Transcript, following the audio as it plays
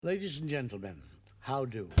Ladies and gentlemen, how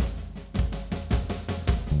do?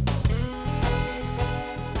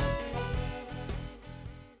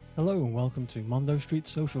 Hello and welcome to Mondo Street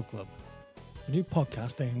Social Club, a new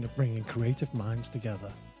podcast aimed at bringing creative minds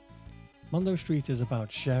together. Mondo Street is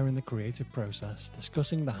about sharing the creative process,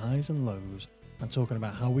 discussing the highs and lows, and talking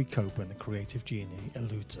about how we cope when the creative genie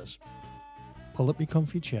eludes us. Pull up your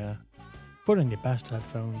comfy chair, put on your best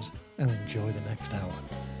headphones, and enjoy the next hour.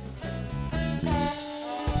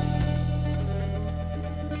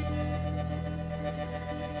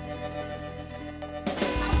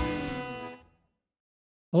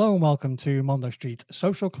 Hello and welcome to Mondo Street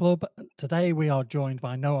Social Club. Today we are joined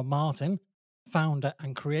by Noah Martin, founder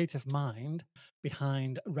and creative mind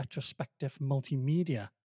behind Retrospection Multimedia.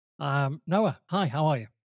 Noah, hi, how are you?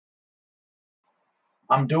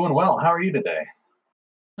 I'm doing well. How are you today?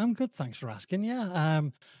 I'm good, thanks for asking. Yeah,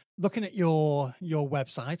 looking at your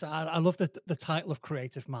website, I love the title of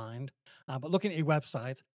Creative Mind, but looking at your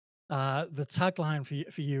website, the tagline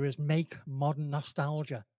for you is "Make Modern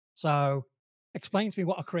Nostalgia." So, explain to me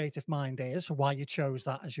what a creative mind is, why you chose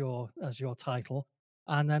that as your title,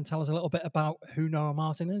 and then tell us a little bit about who Noah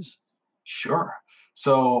Martin is. Sure.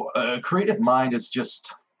 So, creative mind is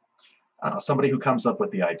just somebody who comes up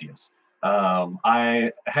with the ideas.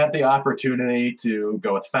 I had the opportunity to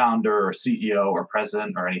go with founder or CEO or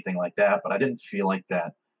president or anything like that, but I didn't feel like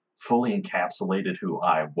that fully encapsulated who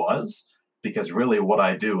I was. Because really, what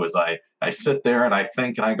I do is I sit there and I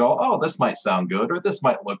think and I go, oh, this might sound good, or this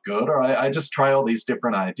might look good, or I just try all these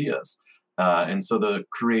different ideas. And so the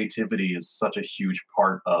creativity is such a huge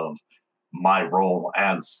part of my role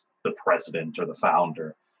as the president or the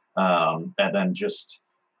founder. And then just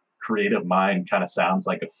creative mind kind of sounds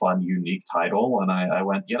like a fun, unique title. And I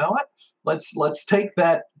went, you know what? Let's take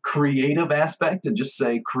that creative aspect and just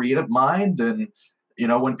say creative mind. And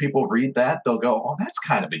when people read that, they'll go, oh, that's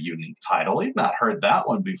kind of a unique title. You've not heard that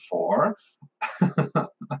one before.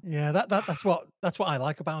 Yeah, that's what I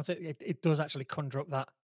like about it. It does actually conjure up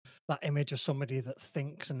that image of somebody that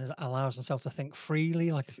thinks and allows themselves to think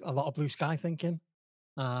freely, like a lot of blue sky thinking.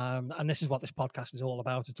 And this is what this podcast is all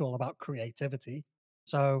about. It's all about creativity.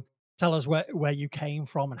 So tell us where you came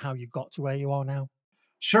from and how you got to where you are now.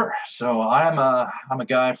 Sure. So I'm a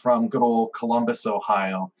guy from good old Columbus,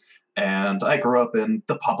 Ohio, and I grew up in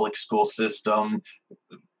the public school system.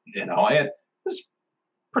 I had this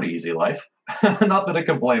pretty easy life. Not that I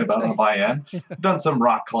complain about on Okay. my end. Done some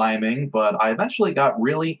rock climbing, but I eventually got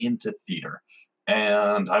really into theater.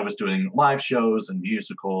 And I was doing live shows and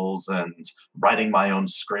musicals and writing my own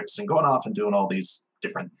scripts and going off and doing all these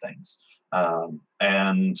different things.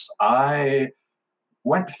 And I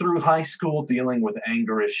went through high school dealing with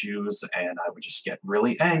anger issues, and I would just get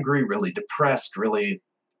really angry, really depressed, really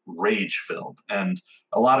rage filled. And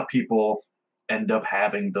a lot of people end up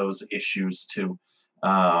having those issues too.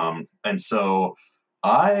 And so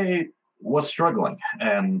I was struggling.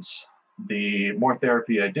 And the more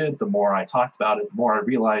therapy I did, the more I talked about it, the more I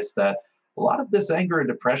realized that a lot of this anger and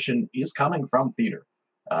depression is coming from theater.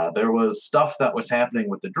 There was stuff that was happening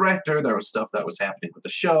with the director. There was stuff that was happening with the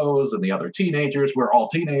shows and the other teenagers. We're all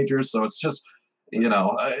teenagers, so it's just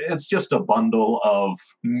a bundle of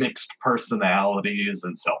mixed personalities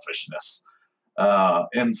and selfishness.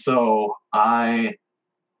 And so I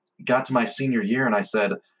got to my senior year and I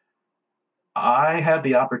said, I had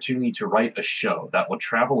the opportunity to write a show that would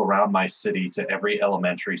travel around my city to every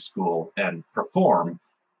elementary school and perform.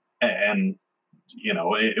 And,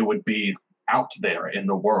 it would be out there in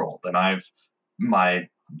the world. And my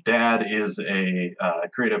dad is a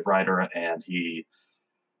creative writer, and he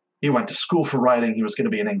went to school for writing. He was going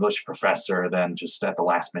to be an English professor, then just at the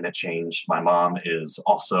last minute changed. My mom is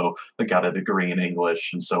also got a degree in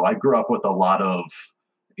English. And so I grew up with a lot of,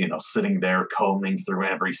 sitting there combing through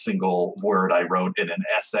every single word I wrote in an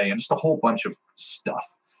essay and just a whole bunch of stuff.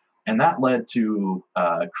 And that led to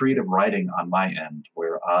creative writing on my end,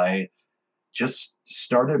 where I just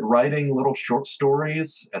started writing little short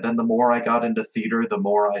stories. And then the more I got into theater, the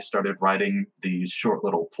more I started writing these short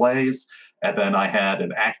little plays. And then I had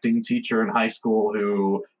an acting teacher in high school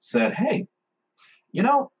who said, hey,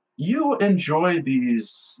 you enjoyed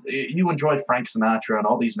Frank Sinatra and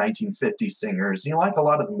all these 1950s singers. You like a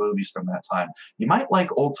lot of the movies from that time. You might like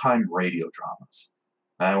old time radio dramas.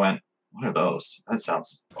 And I went, what are those? That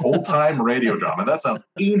sounds old time radio drama. That sounds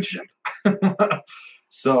ancient.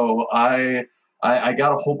 So I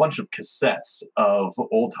got a whole bunch of cassettes of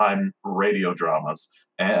old time radio dramas,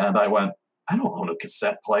 and I went, I don't own a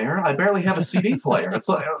cassette player. I barely have a CD player. It's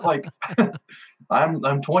like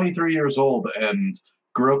I'm 23 years old and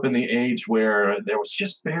grew up in the age where there was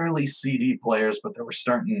just barely CD players, but they were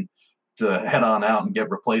starting to head on out and get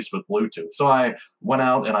replaced with Bluetooth. So I went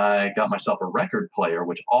out and I got myself a record player,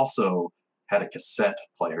 which also had a cassette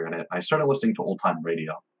player in it. I started listening to old time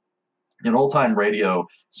radio. And old time radio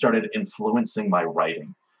started influencing my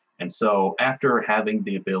writing. And so after having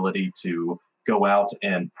the ability to go out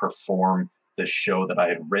and perform the show that I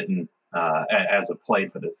had written as a play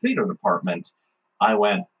for the theater department, I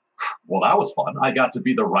went, well, that was fun. I got to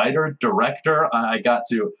be the writer, director. I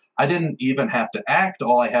didn't even have to act.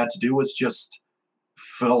 All I had to do was just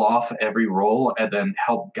fill off every role and then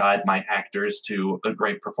help guide my actors to a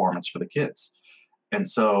great performance for the kids. And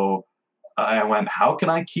so I went, how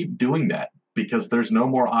can I keep doing that? Because there's no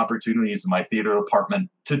more opportunities in my theater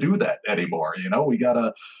department to do that anymore. You know, we got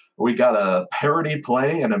a parody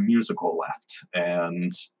play and a musical left,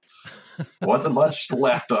 and wasn't much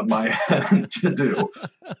left on my end to do.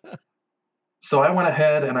 So I went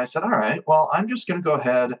ahead and I said, all right, well, I'm just going to go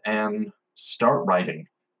ahead and start writing.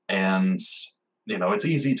 And, you know, it's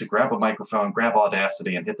easy to grab a microphone, grab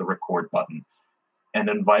Audacity, and hit the record button and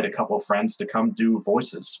invite a couple of friends to come do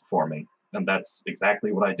voices for me. And that's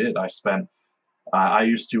exactly what I did. I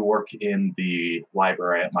used to work in the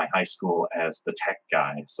library at my high school as the tech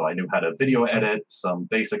guy. So I knew how to video edit, some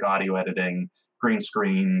basic audio editing, green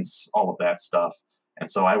screens, all of that stuff. And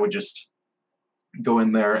so I would just go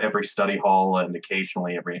in there every study hall and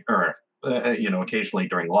occasionally occasionally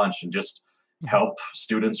during lunch and just help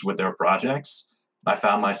students with their projects. I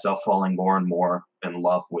found myself falling more and more in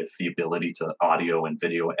love with the ability to audio and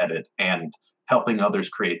video edit and helping others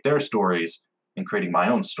create their stories and creating my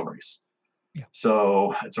own stories. Yeah.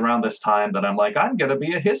 So it's around this time that I'm like, I'm going to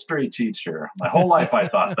be a history teacher. My whole life I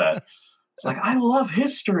thought that. It's like, I love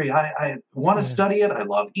history. I want to study it. I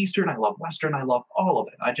love Eastern. I love Western. I love all of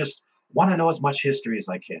it. I just want to know as much history as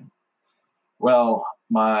I can. Well,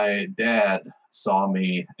 my dad saw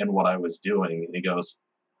me and what I was doing, and he goes,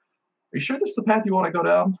 are you sure this is the path you want to go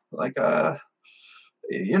down? Like,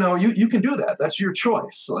 you can do that. That's your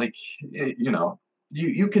choice. Like,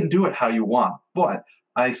 you can do it how you want, but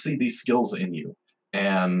I see these skills in you,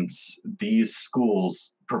 and these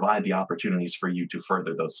schools provide the opportunities for you to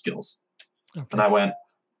further those skills. Okay. And I went,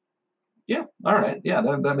 yeah, all right. Yeah,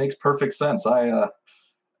 that makes perfect sense.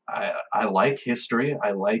 I like history.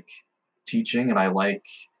 I like teaching, and I like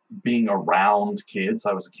being around kids.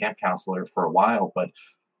 I was a camp counselor for a while, but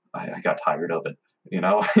I got tired of it.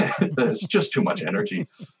 It's just too much energy.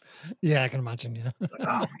 Yeah, I can imagine. Yeah. Oh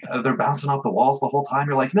my God, they're bouncing off the walls the whole time.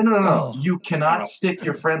 You're like, no. Oh, You cannot stick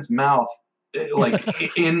your friend's mouth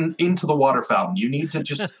into the water fountain. You need to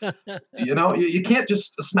just, you can't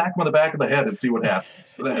just smack them on the back of the head and see what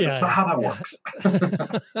happens. That's not how that works.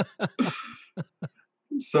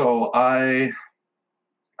 So I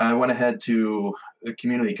went ahead to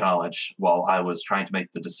community college while I was trying to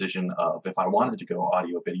make the decision of if I wanted to go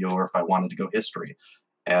audio video or if I wanted to go history.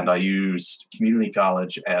 And I used community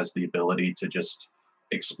college as the ability to just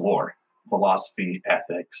explore philosophy,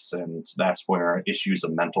 ethics, and that's where issues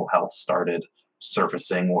of mental health started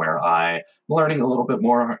surfacing, where I'm learning a little bit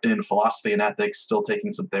more in philosophy and ethics, still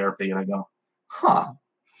taking some therapy, and I go,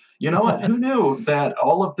 you know what? Who knew that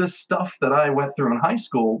all of this stuff that I went through in high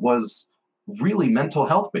school was really mental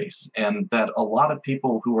health based, and that a lot of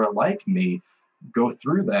people who are like me go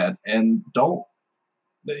through that and don't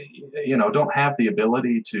have the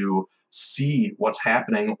ability to see what's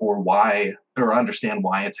happening or understand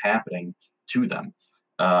why it's happening to them.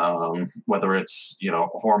 Whether it's,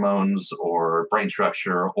 hormones or brain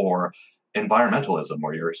structure or environmentalism,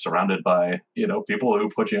 where you're surrounded by, people who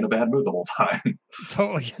put you in a bad mood the whole time.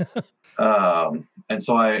 Totally. And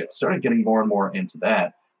so I started getting more and more into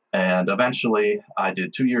that. And eventually I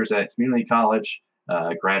did 2 years at community college,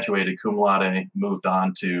 graduated cum laude, moved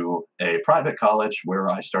on to a private college where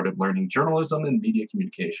I started learning journalism and media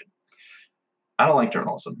communication. I don't like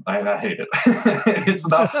journalism. I hate it. It's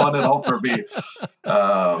not fun at all for me.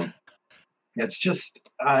 It's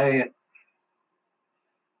just, a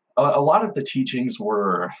lot of the teachings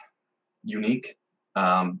were unique,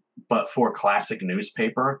 but for classic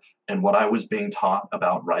newspaper and what I was being taught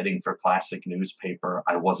about writing for classic newspaper,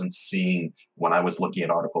 I wasn't seeing when I was looking at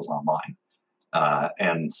articles online.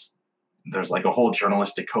 And there's like a whole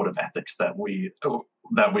journalistic code of ethics that we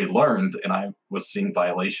learned, and I was seeing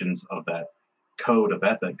violations of that code of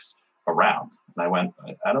ethics around. And I went,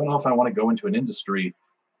 I don't know if I want to go into an industry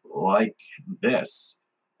like this.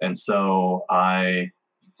 And so I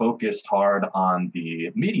focused hard on the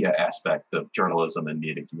media aspect of journalism and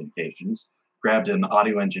media communications, grabbed an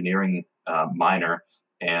audio engineering minor,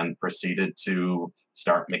 and proceeded to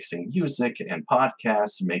start mixing music and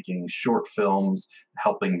podcasts, making short films,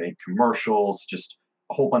 helping make commercials, just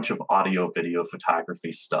a whole bunch of audio, video,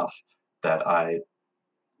 photography stuff. that I,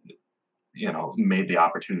 made the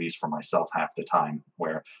opportunities for myself half the time,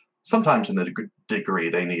 where sometimes in the degree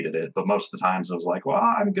they needed it, but most of the times it was like, well,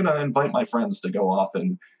 I'm going to invite my friends to go off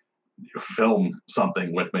and film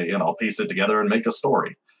something with me and I'll piece it together and make a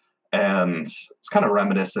story. And it's kind of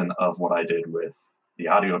reminiscent of what I did with the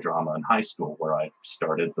audio drama in high school, where I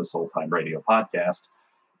started this old time radio podcast.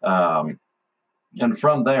 Um, and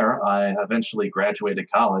from there, I eventually graduated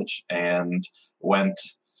college and went.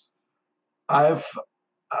 I've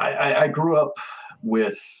I grew up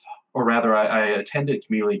with, or rather, I attended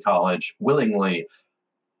community college willingly,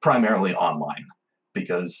 primarily online,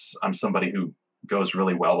 because I'm somebody who goes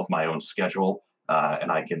really well with my own schedule, and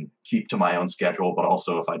I can keep to my own schedule. But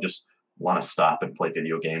also, if I just want to stop and play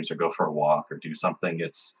video games or go for a walk or do something,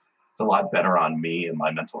 it's a lot better on me and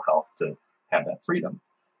my mental health to have that freedom.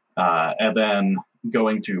 And then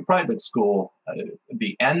going to private school,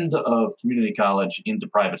 the end of community college into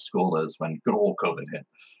private school is when good old COVID hit.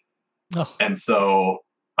 Oh, And so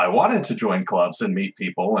I wanted to join clubs and meet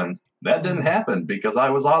people, and that didn't happen because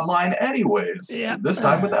I was online anyways, yeah. this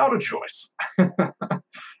time without a choice. And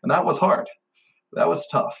that was hard. That was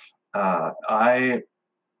tough. I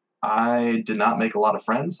did not make a lot of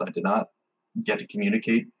friends. I did not get to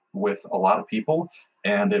communicate with a lot of people.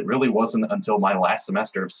 And it really wasn't until my last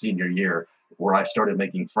semester of senior year where I started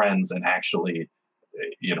making friends and actually,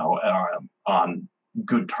 on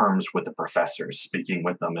good terms with the professors, speaking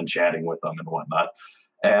with them and chatting with them and whatnot.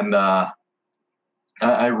 And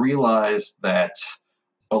I realized that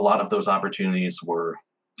a lot of those opportunities were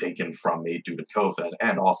taken from me due to COVID,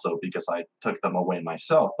 and also because I took them away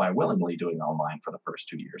myself by willingly doing online for the first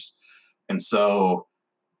 2 years. And so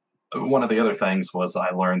one of the other things was I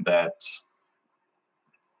learned that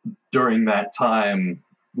during that time,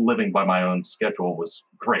 living by my own schedule was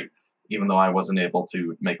great. Even though I wasn't able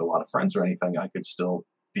to make a lot of friends or anything, I could still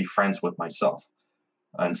be friends with myself.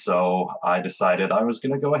 And so I decided I was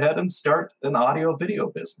going to go ahead and start an audio video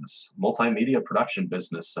business, multimedia production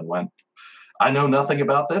business, and went, I know nothing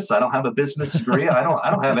about this. I don't have a business degree. I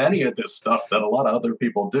don't have any of this stuff that a lot of other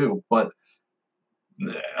people do. But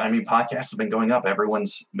I mean, podcasts have been going up.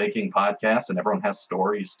 Everyone's making podcasts and everyone has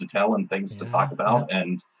stories to tell and things to talk Yeah. about.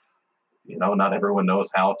 And, not everyone knows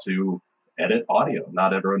how to edit audio.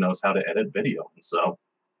 Not everyone knows how to edit video. And so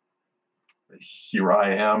here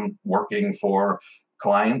I am working for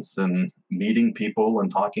clients and meeting people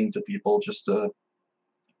and talking to people just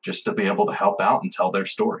to be able to help out and tell their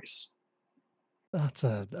stories. That's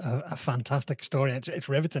a fantastic story. It's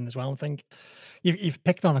riveting as well. I think you've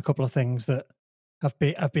picked on a couple of things that have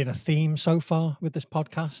been a theme so far with this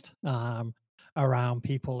podcast, around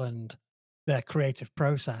people and their creative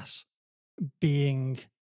process being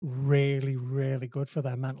really, really good for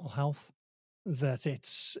their mental health. That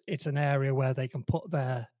it's an area where they can put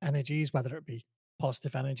their energies, whether it be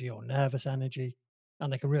positive energy or nervous energy,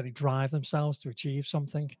 and they can really drive themselves to achieve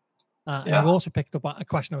something. And you Yeah. also picked up a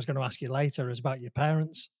question I was going to ask you later is about your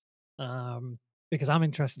parents, um, because I'm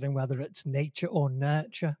interested in whether it's nature or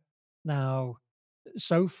nurture. Now,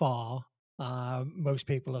 so far, most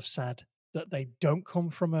people have said that they don't come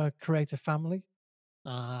from a creative family,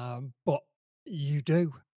 but you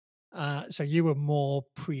do. So you were more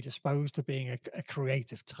predisposed to being a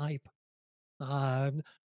creative type. Um,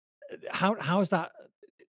 how is that?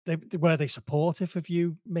 Were they supportive of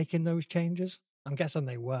you making those changes? I'm guessing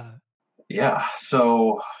they were. Yeah.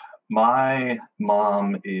 So my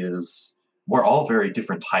mom we're all very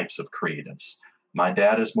different types of creatives. My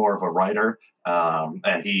dad is more of a writer,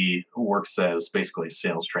 and he works as basically a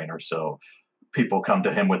sales trainer. So people come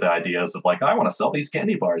to him with ideas of like, I want to sell these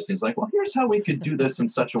candy bars. And he's like, well, here's how we could do this in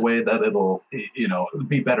such a way that it'll,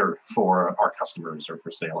 be better for our customers or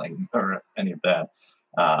for selling or any of that.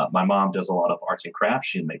 My mom does a lot of arts and crafts.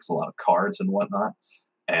 She makes a lot of cards and whatnot.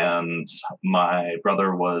 And my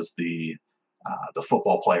brother was the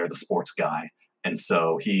football player, the sports guy, and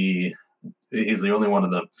so he's the only one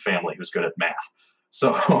in the family who's good at math.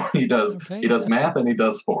 So he Okay. does math and he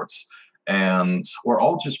does sports, and we're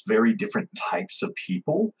all just very different types of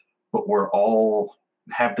people, but we're all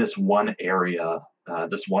have this one area,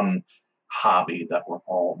 this one hobby that we're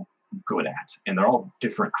all good at, and they're all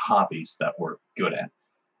different hobbies that we're good at.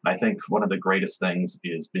 I think one of the greatest things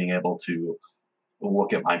is being able to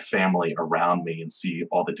look at my family around me and see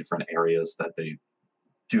all the different areas that they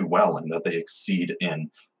do well and that they exceed in,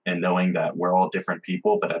 and knowing that we're all different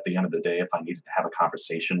people, but at the end of the day, if I needed to have a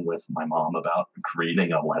conversation with my mom about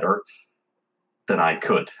creating a letter, then I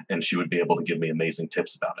could, and she would be able to give me amazing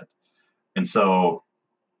tips about it. And so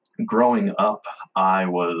growing up, I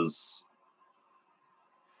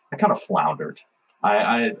kind of floundered.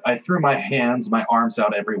 I threw my arms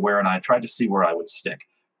out everywhere, and I tried to see where I would stick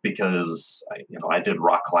because I did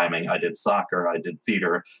rock climbing, I did soccer, I did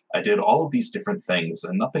theater, I did all of these different things,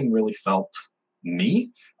 and nothing really felt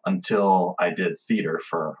me until I did theater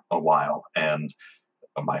for a while. And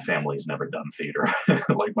my family's never done theater.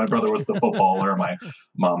 Like my brother was the footballer, my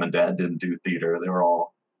mom and dad didn't do theater. They were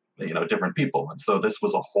all different people, and so this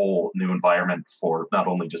was a whole new environment for not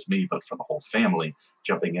only just me but for the whole family,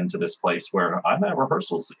 jumping into this place where I'm at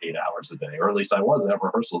rehearsals 8 hours a day, or at least I was at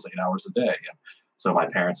rehearsals 8 hours a day. And so my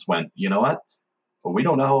parents went, you know what, we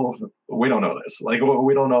don't know this, like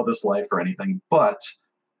we don't know this life or anything, but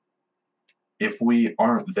if we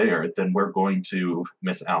aren't there, then we're going to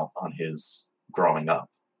miss out on his growing up.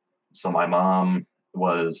 So my mom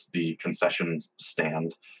was the concession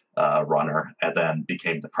stand runner, and then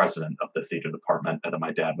became the president of the theater department, and then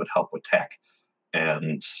my dad would help with tech.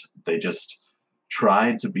 And they just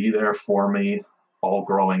tried to be there for me all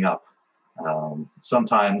growing up.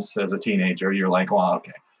 Sometimes as a teenager, you're like, well,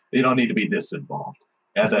 okay, you don't need to be this involved.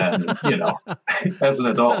 And then, as an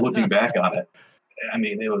adult looking back on it, I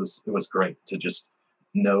mean, it was great to just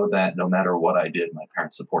know that no matter what I did, my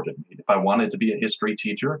parents supported me. If I wanted to be a history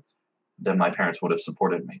teacher, then my parents would have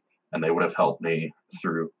supported me, and they would have helped me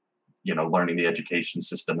through, learning the education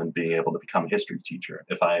system and being able to become a history teacher.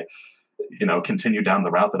 If I, continue down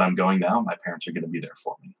the route that I'm going now, my parents are going to be there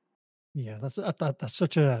for me. Yeah, that's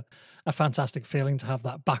such a fantastic feeling to have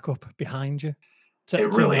that backup behind you. To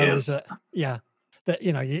It to really know is. that, yeah, that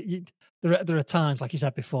there are times, like you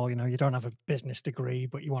said before, you don't have a business degree,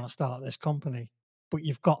 but you want to start this company, but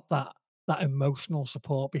you've got that emotional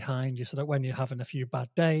support behind you, so that when you're having a few bad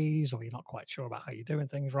days or you're not quite sure about how you're doing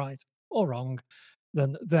things right or wrong,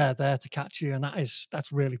 then they're there to catch you, and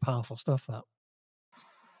that's really powerful stuff. That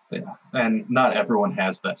Yeah. And not everyone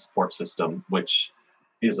has that support system, which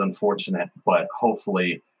is unfortunate, but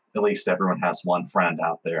hopefully at least everyone has one friend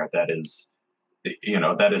out there that is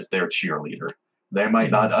their cheerleader. They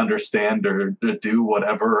might not yeah, understand or do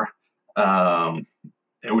whatever um,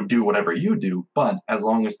 it would do whatever you do, but as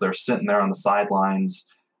long as they're sitting there on the sidelines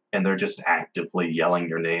and they're just actively yelling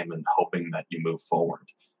your name and hoping that you move forward.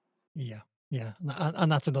 yeah, yeah,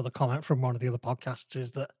 and that's another comment from one of the other podcasts,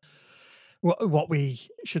 is that what we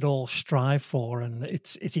should all strive for, and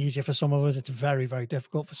it's easier for some of us, it's very, very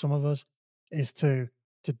difficult for some of us, is to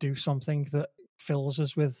do something that fills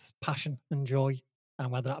us with passion and joy. And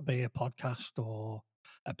whether that be a podcast or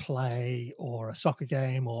a play or a soccer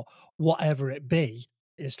game or whatever it be,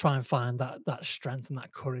 is try and find that strength and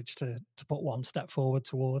that courage to put one step forward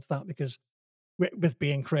towards that. Because with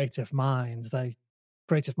being creative minds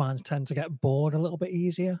tend to get bored a little bit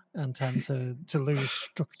easier and tend to lose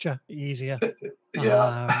structure easier.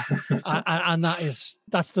 Yeah. um and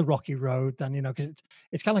that's the rocky road then, because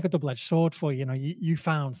it's kind of like a double-edged sword for you. You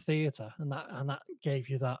found theater, and that gave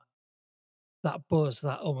you that buzz,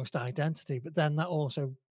 that almost identity, but then that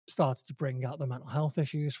also started to bring out the mental health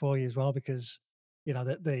issues for you as well, because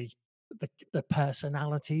the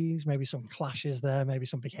personalities, maybe some clashes there, maybe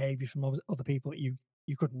some behavior from other people that you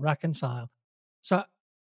couldn't reconcile. So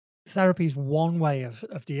therapy is one way of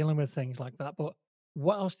dealing with things like that, but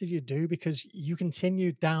what else did you do? Because you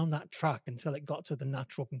continued down that track until it got to the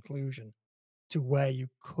natural conclusion to where you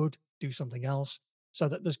could do something else. So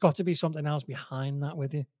that there's got to be something else behind that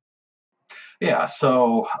with you. Yeah.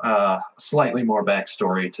 So, slightly more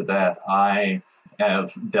backstory to that. I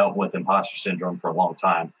have dealt with imposter syndrome for a long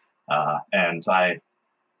time, and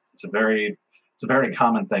it's a very it's a very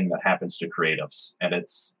common thing that happens to creatives, and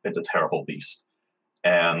it's a terrible beast.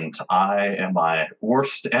 And I am my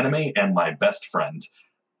worst enemy and my best friend.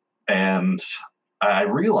 And I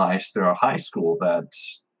realized through high school that,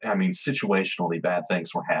 I mean, situationally bad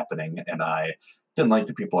things were happening, and I didn't like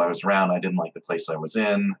the people I was around. I didn't like the place I was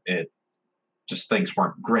in. It just things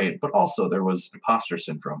weren't great. But also there was imposter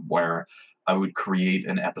syndrome where I would create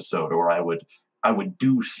an episode, or I would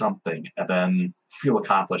do something and then feel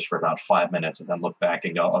accomplished for about 5 minutes and then look back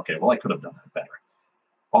and go, okay, well, I could have done that better.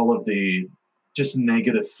 All of the just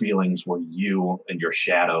negative feelings where you and your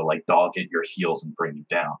shadow like dog at your heels and bring you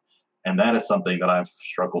down. And that is something that I've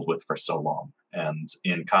struggled with for so long. And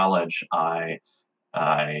in college, I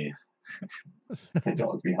my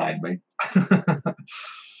dog behind me.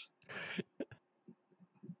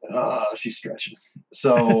 She's stretching.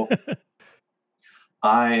 So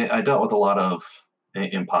I dealt with a lot of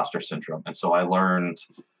imposter syndrome, and so I learned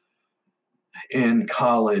in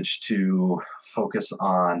college to focus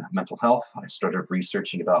on mental health. I started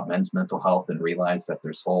researching about men's mental health and realized that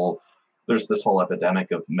there's this whole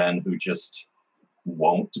epidemic of men who just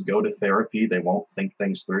won't go to therapy. They won't think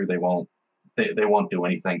things through. They won't they won't do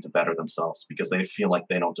anything to better themselves because they feel like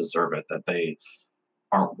they don't deserve it, that they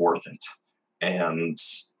aren't worth it. And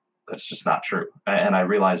that's just not true. And I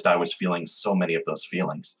realized I was feeling so many of those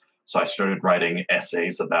feelings. So I started writing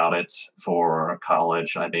essays about it for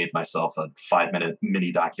college. I made myself a 5 minute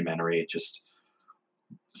mini documentary just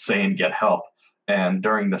saying get help. And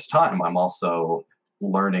during this time, I'm also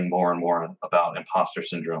learning more and more about imposter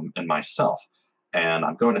syndrome in myself. And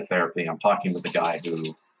I'm going to therapy. I'm talking with a guy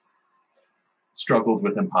who struggled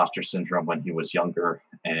with imposter syndrome when he was younger,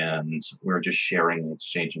 and we were just sharing and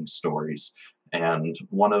exchanging stories. And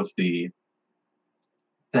one of the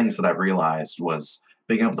things that I realized was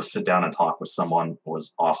being able to sit down and talk with someone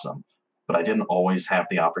was awesome. But I didn't always have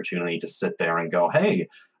the opportunity to sit there and go, hey,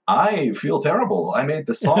 I feel terrible. I made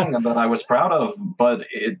this song that I was proud of, but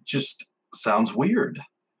it just sounds weird.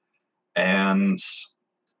 And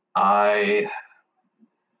I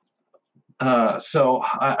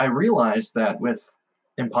I realized that with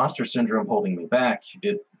imposter syndrome holding me back,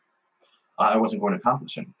 I wasn't going to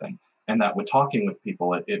accomplish anything. And that with talking with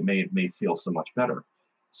people, it made me feel so much better.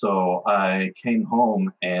 So I came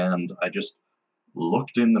home and I just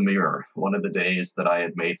looked in the mirror. One of the days that I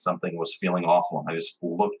had made something was feeling awful. I just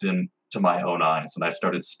looked into my own eyes and I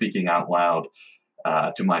started speaking out loud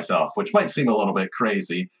to myself, which might seem a little bit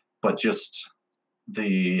crazy, but just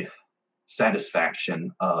the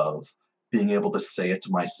satisfaction of being able to say it to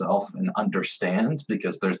myself and understand,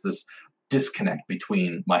 because there's this disconnect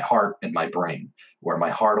between my heart and my brain, where my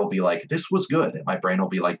heart will be like, this was good, and my brain will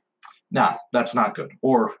be like, nah, that's not good.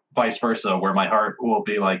 Or vice versa, where my heart will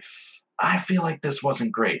be like, I feel like this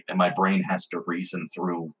wasn't great. And my brain has to reason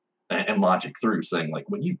through and logic through saying, like,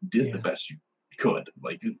 well, you did the Yeah. best you could.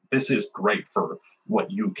 Like, this is great for what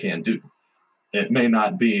you can do. It may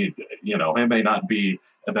not be, it may not be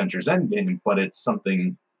Avengers Endgame, but it's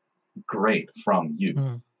something great from you.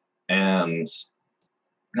 Mm. And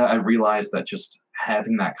I realized that just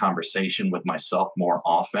having that conversation with myself more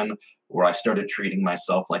often, where I started treating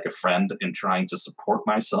myself like a friend and trying to support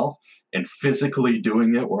myself and physically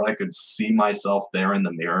doing it where I could see myself there in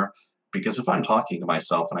the mirror. Because if I'm talking to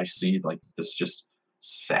myself and I see like this just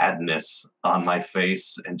sadness on my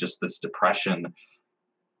face and just this depression,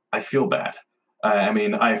 I feel bad. I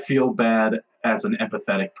mean, I feel bad as an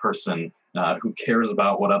empathetic person who cares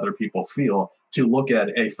about what other people feel, to look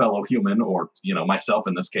at a fellow human, or myself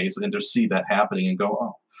in this case, and to see that happening and go,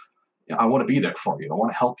 "Oh, yeah, I want to be there for you. I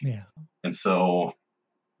want to help you." Yeah. And so,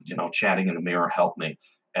 chatting in the mirror helped me.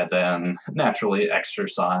 And then naturally,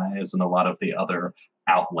 exercise and a lot of the other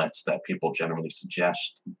outlets that people generally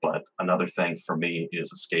suggest. But another thing for me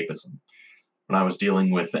is escapism. When I was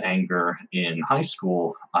dealing with anger in high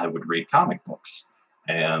school, I would read comic books.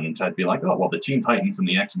 And I'd be like, oh, well, the Teen Titans and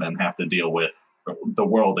the X Men have to deal with the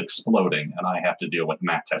world exploding, and I have to deal with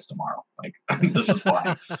math test tomorrow. Like, this is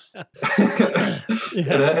fine.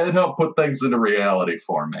 Yeah. It helped put things into reality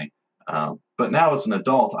for me. But now, as an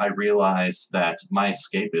adult, I realize that my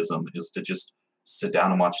escapism is to just sit down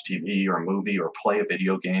and watch TV or a movie or play a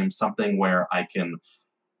video game, something where I can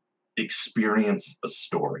experience a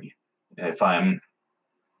story. If I'm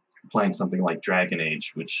playing something like Dragon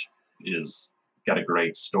Age, which is got a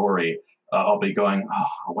great story, I'll be going, oh,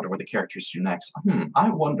 I wonder what the characters do next. I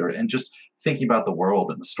wonder, and just thinking about the world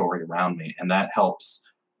and the story around me, and that helps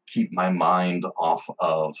keep my mind off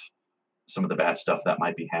of some of the bad stuff that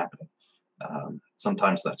might be happening.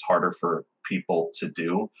 Sometimes that's harder for people to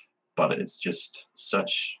do, but it's just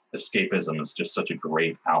such escapism is just such a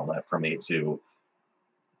great outlet for me to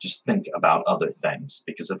just think about other things,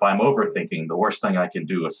 because if I'm overthinking, the worst thing I can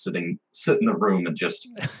do is sit in the room and just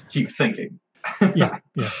keep thinking. Yeah,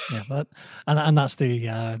 yeah, yeah. And that's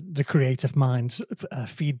the creative mind's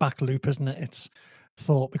feedback loop, isn't it? It's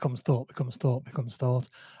thought becomes thought becomes thought becomes thought.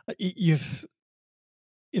 You've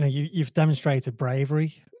you've demonstrated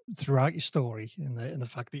bravery throughout your story in the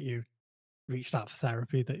fact that you reached out for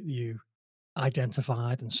therapy, that you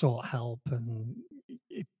identified and sought help, and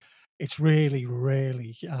it, it's really,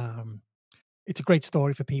 really it's a great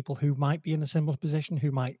story for people who might be in a similar position,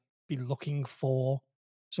 who might be looking for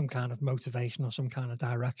some kind of motivation or some kind of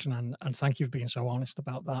direction. And thank you for being so honest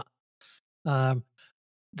about that. Um,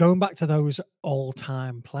 Going back to those old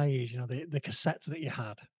time plays, the cassettes that you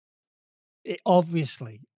had, it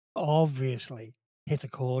obviously hit a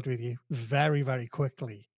chord with you very, very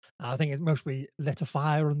quickly. I think it mostly lit a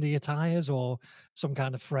fire under your tires or some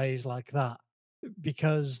kind of phrase like that,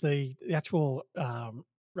 because the actual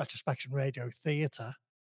retrospection radio theatre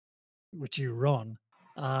which you run,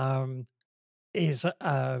 um, is,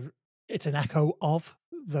 it's an echo of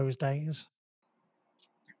those days.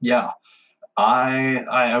 Yeah,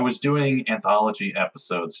 I was doing anthology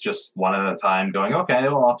episodes just one at a time, going, okay,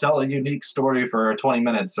 well, I'll tell a unique story for 20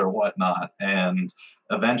 minutes or whatnot. And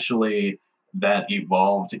eventually that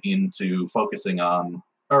evolved into focusing on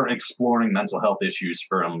or exploring mental health issues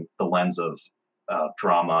from the lens of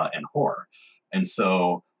drama and horror. And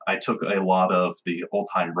so I took a lot of the old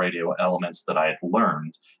time radio elements that I had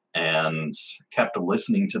learned and kept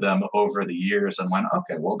listening to them over the years and went,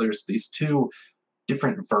 okay, well, there's these two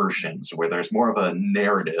different versions where there's more of a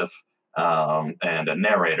narrative and a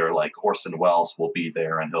narrator like Orson Welles will be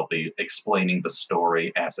there and he'll be explaining the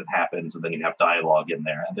story as it happens. And then you have dialogue in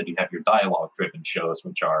there. And then you have your dialogue driven shows,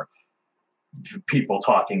 which are people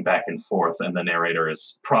talking back and forth. And the narrator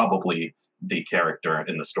is probably the character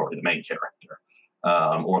in the story, the main character,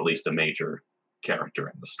 or at least a major character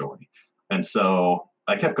in the story. And so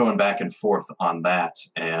I kept going back and forth on that.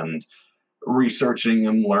 And researching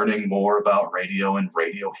and learning more about radio and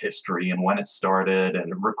radio history and when it started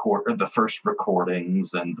and record the first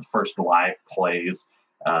recordings and the first live plays.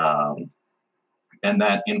 Um, and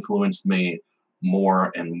that influenced me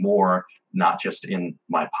more and more, not just in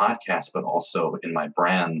my podcast, but also in my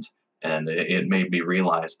brand. And it made me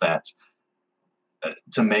realize that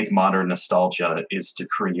to make modern nostalgia is to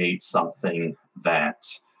create something that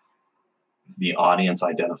the audience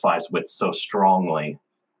identifies with so strongly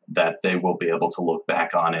that they will be able to look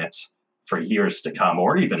back on it for years to come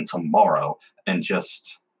or even tomorrow and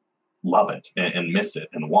just love it and miss it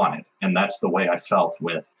and want it. And that's the way I felt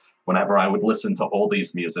with whenever I would listen to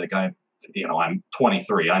oldies music. I'm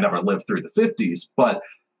 23. I never lived through the 50s, but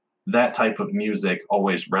that type of music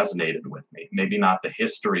always resonated with me. Maybe not the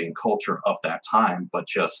history and culture of that time, but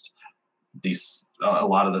just these a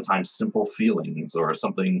lot of the time simple feelings or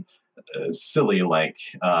something silly like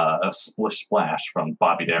a splish splash from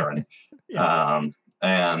Bobby Darin. Yeah.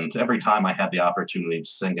 And every time I had the opportunity to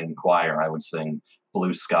sing in choir, I would sing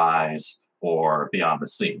Blue Skies or Beyond the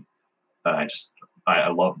Sea. I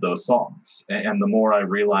love those songs. And the more I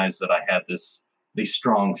realized that I had these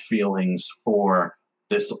strong feelings for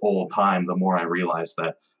this old time, the more I realized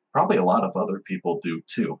that probably a lot of other people do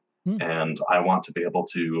too. Hmm. And I want to be able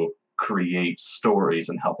to create stories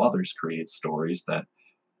and help others create stories that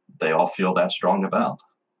they all feel that strong about.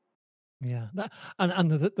 Yeah.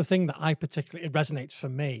 And the thing that I particularly it resonates for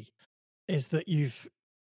me is that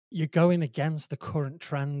you're going against the current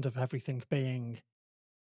trend of everything being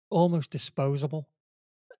almost disposable.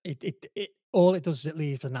 It all it does is it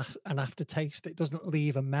leaves an aftertaste. It doesn't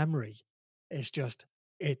leave a memory. It's just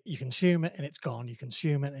you consume it and it's gone. You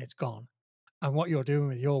consume it and it's gone. And what you're doing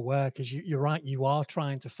with your work is you're right. You are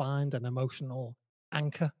trying to find an emotional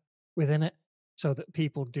anchor within it, so that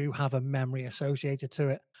people do have a memory associated to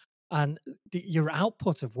it. And your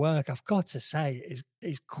output of work, I've got to say,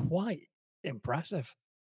 is quite impressive.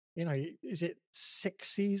 Is it 6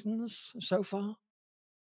 seasons so far?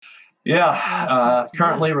 Yeah, Yeah,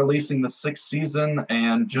 currently releasing the sixth season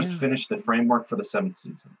and just yeah. finished the framework for the seventh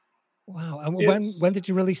season. Wow, and when It's did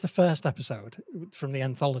you release the first episode from the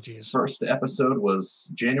anthologies? first episode was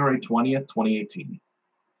January 20th, 2018.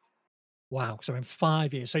 Wow, so in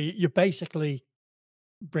 5 years. So you're basically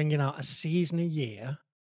bringing out a season a year,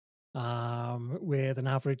 with an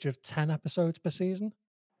average of 10 episodes per season?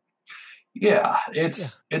 Yeah, Yeah.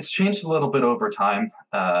 it's changed a little bit over time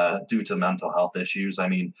due to mental health issues. I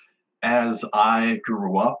mean, as I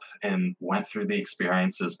grew up and went through the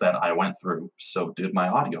experiences that I went through, so did my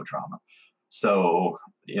audio drama. So,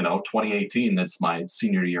 2018, that's my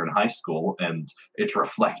senior year in high school, and it's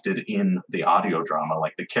reflected in the audio drama.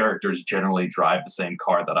 Like the characters generally drive the same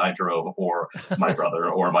car that I drove, or my brother,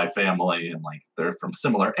 or my family, and like they're from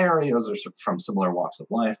similar areas or from similar walks of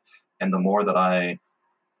life. And the more that I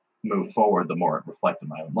move forward, the more it reflected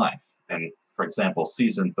my own life. And for example,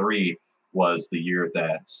 season three was the year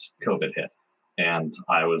that COVID hit. And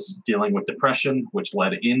I was dealing with depression, which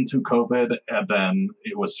led into COVID. And then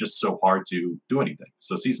it was just so hard to do anything.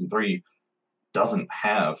 So season three doesn't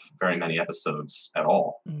have very many episodes at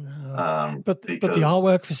all. No. But Because, the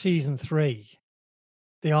artwork for season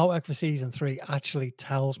 3 actually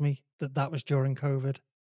tells me that that was during COVID,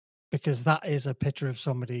 because that is a picture of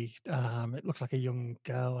somebody, it looks like a young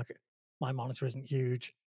girl, my monitor isn't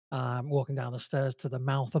huge, walking down the stairs to the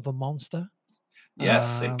mouth of a monster.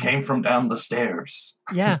 yes, it Um came from down the stairs.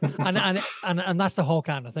 Yeah, and that's the whole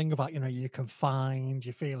kind of thing about, you're confined,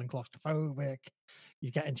 you're feeling claustrophobic,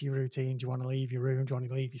 you get into your routine, do you wanna leave your room, do you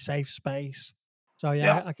wanna leave your safe space? So,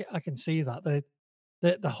 yeah, Yeah. I can see that.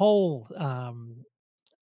 The whole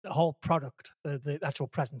product, the actual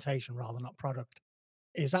presentation rather, not product,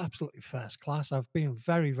 is absolutely first class. I've been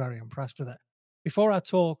very, very impressed with it. Before I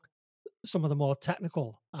talk some of the more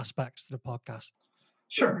technical aspects to the podcast.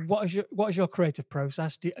 Sure. What is your creative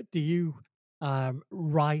process? Do you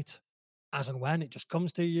write as and when it just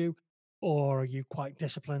comes to you, or are you quite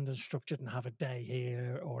disciplined and structured and have a day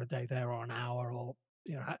here or a day there or an hour, or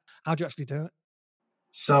how do you actually do it?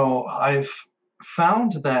 So I've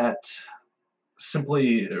found that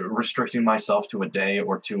simply restricting myself to a day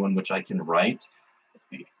or two in which I can write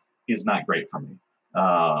is not great for me.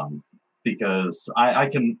 Um, because I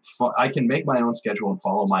can make my own schedule and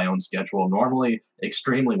follow my own schedule normally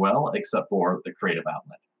extremely well, except for the creative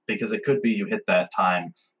outlet. Because it could be you hit that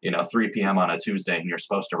time, 3 p.m. on a Tuesday, and you're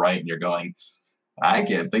supposed to write, and you're going, I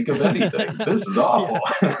can't think of anything. This is Yeah. awful.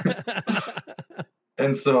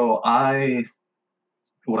 And so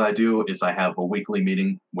what I do is I have a weekly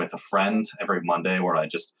meeting with a friend every Monday where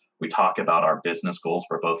we talk about our business goals.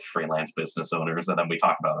 We're both freelance business owners, and then we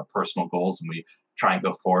talk about our personal goals and we try and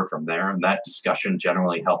go forward from there. And that discussion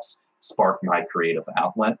generally helps spark my creative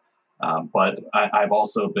outlet. I've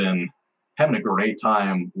also been having a great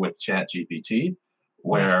time with ChatGPT, Yeah.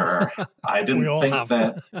 where I We didn't all think have.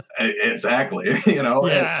 that exactly,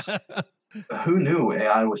 Yeah. who knew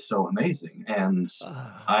AI was so amazing? And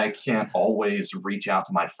I can't Yeah. always reach out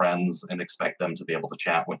to my friends and expect them to be able to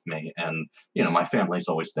chat with me. And, my family's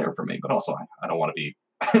always there for me, but also I don't want to be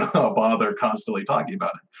a bother constantly talking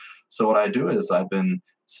about it. So what I do is I've been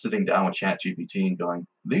sitting down with ChatGPT and going,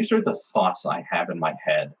 these are the thoughts I have in my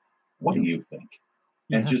head. What do Yep. you think?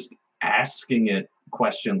 And Yeah. just asking it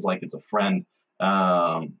questions like it's a friend,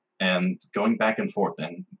 and going back and forth.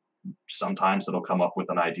 And sometimes it'll come up with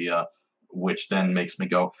an idea which then makes me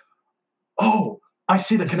go, oh, I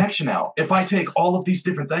see the connection now. If I take all of these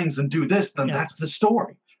different things and do this, then Yeah. that's the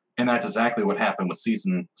story. And that's exactly what happened with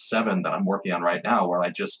season 7 that I'm working on right now, where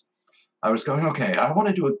I was going, okay, I want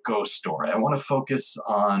to do a ghost story. I want to focus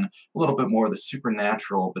on a little bit more of the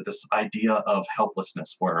supernatural, but this idea of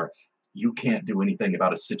helplessness where you can't do anything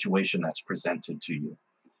about a situation that's presented to you.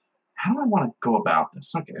 How do I want to go about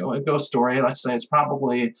this? Okay, well, a ghost story, let's say it's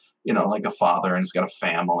probably, like a father and he's got a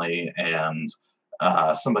family, and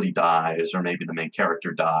somebody dies, or maybe the main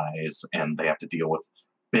character dies, and they have to deal with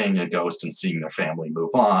being a ghost and seeing their family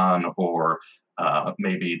move on, or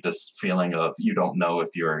maybe this feeling of you don't know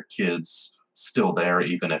if your kid's still there,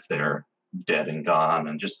 even if they're dead and gone,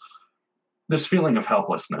 and just this feeling of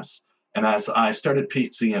helplessness. And as I started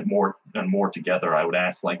piecing it more and more together, I would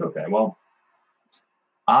ask, like, okay, well,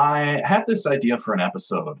 I had this idea for an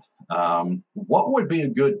episode. What would be a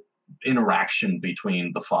good interaction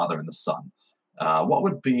between the father and the son? What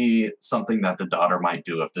would be something that the daughter might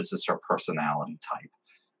do if this is her personality type?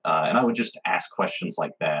 And I would just ask questions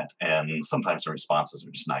like that, and sometimes the responses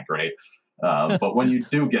are just not great. But when you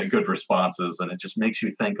do get good responses, and it just makes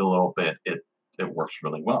you think a little bit, it works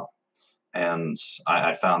really well. And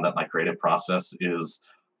I found that my creative process is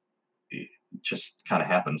it just kind of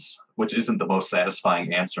happens, which isn't the most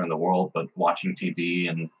satisfying answer in the world. But watching TV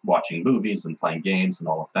and watching movies and playing games and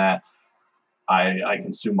all of that, I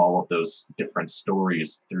consume all of those different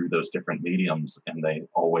stories through those different mediums, and they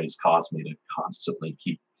always cause me to constantly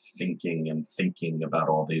keep thinking and thinking about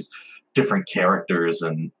all these different characters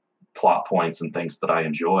and plot points and things that I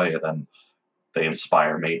enjoy. And then they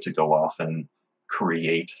inspire me to go off and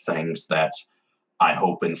create things that I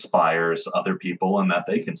hope inspires other people and that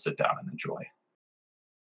they can sit down and enjoy.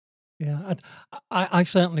 Yeah. I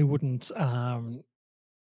certainly wouldn't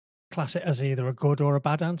class it as either a good or a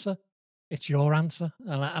bad answer. It's your answer,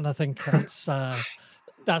 and I think that's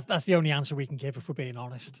the only answer we can give if we're being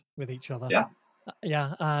honest with each other. Yeah.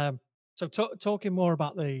 Yeah. So talking more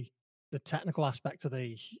about the technical aspect of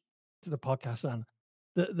the podcast, then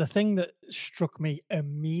the thing that struck me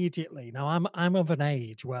immediately. Now I'm of an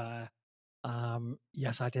age where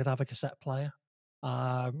yes, I did have a cassette player.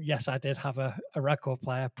 Yes, I did have a record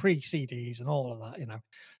player pre CDs and all of that.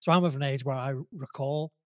 So I'm of an age where I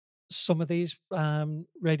recall some of these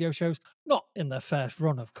radio shows, not in their first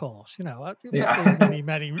run, of course. They've done Yeah. many,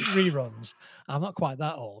 many reruns. I'm not quite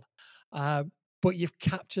that old, uh, but you've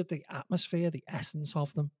captured the atmosphere, the essence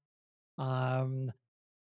of them. Um,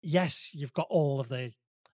 yes, you've got all of the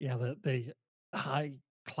high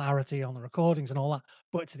clarity on the recordings and all that,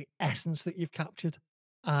 but it's the essence that you've captured.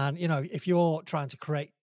 And if you're trying to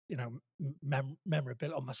create,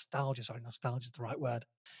 memorability or nostalgia, sorry, nostalgia is the right word.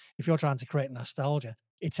 If you're trying to create nostalgia,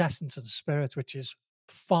 it's essence and spirit, which is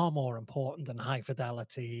far more important than high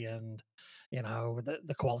fidelity and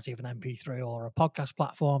the quality of an MP3 or a podcast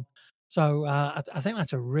platform. So I think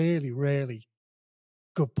that's a really, really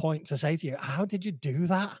good point to say to you. How did you do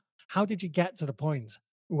that? How did you get to the point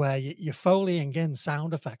where you're foleying in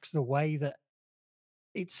sound effects the way that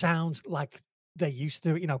it sounds like they used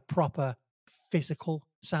to, proper physical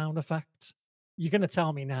sound effects. You're going to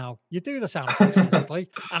tell me now you do the sound effects physically,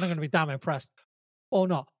 and I'm going to be damn impressed, or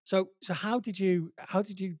not. So how did you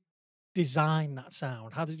design that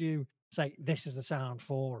sound? How did you say this is the sound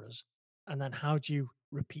for us, and then how do you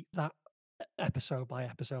repeat that episode by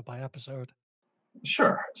episode by episode?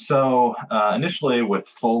 Sure. So initially with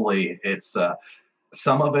Foley, it's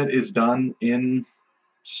some of it is done in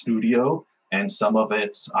studio, and some of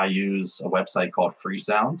it I use a website called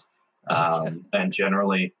Freesound, Okay. and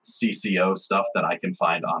generally CCO stuff that I can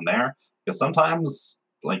find on there. Because sometimes,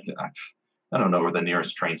 like, I don't know where the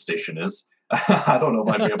nearest train station is. I don't know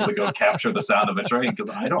if I'd be able to go capture the sound of a train because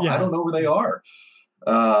I Yeah. don't know where they Yeah. are.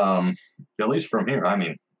 Um, at least from here. I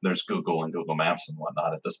mean, there's Google and Google Maps and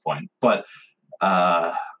whatnot at this point, but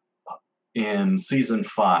uh, in season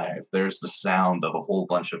 5, there's the sound of a whole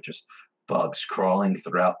bunch of just bugs crawling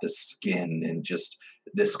throughout the skin and just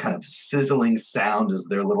this kind of sizzling sound as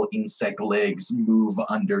their little insect legs move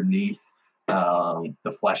underneath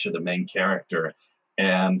the flesh of the main character.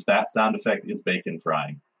 And that sound effect is bacon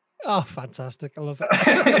frying. Oh, fantastic. I love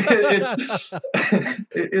it's it.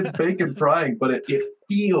 it's bacon frying, but it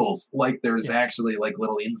feels like there's Yeah. actually like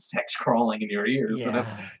little insects crawling in your ears, and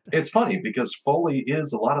Yeah. it's funny because Foley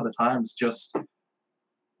is a lot of the times just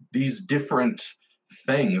these different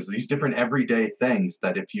things, these different everyday things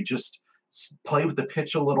that if you just play with the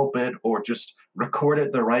pitch a little bit or just record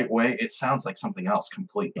it the right way, it sounds like something else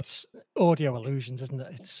completely. It's audio illusions, isn't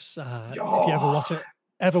it? It's, if you Oh,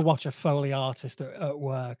 ever watch a Foley artist at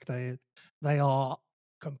work, they are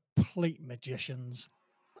complete magicians.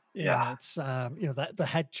 yeah. It's, the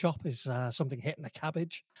head chop is, something hitting a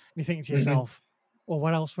cabbage, and you think to Hmm. yourself, "Well,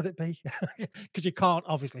 what else would it be?" Because you can't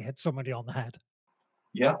obviously hit somebody on the head.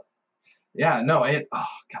 Yeah. Yeah. No, oh,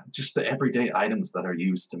 God, just the everyday items that are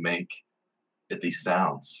used to make these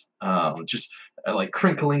sounds. Just like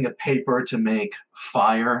crinkling a paper to make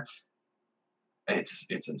fire. It's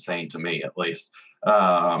insane to me, at least.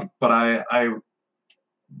 But I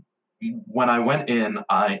when I went in,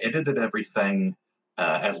 I edited everything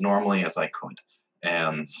as normally as I could.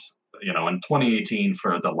 And, in 2018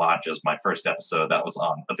 for The Lodge as my first episode, that was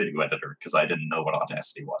on a video editor because I didn't know what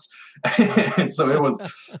Audacity was. Yeah. And so it was,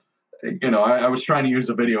 I was trying to use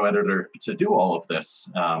a video editor to do all of this.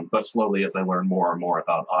 But slowly, as I learned more and more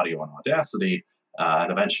about audio and Audacity,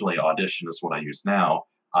 and eventually Audition is what I use now,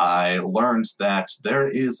 I learned that there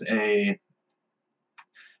is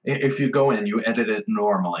if you go in, you edit it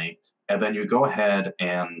normally, and then you go ahead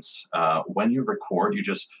and when you record, you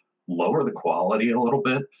just lower the quality a little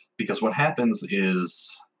bit because what happens is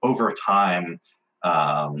over time,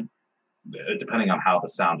 um, depending on how the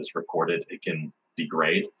sound is recorded, it can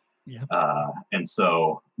degrade. Yeah. And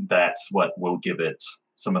so that's what will give it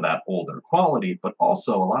some of that older quality. But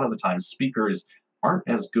also, a lot of the times, speakers aren't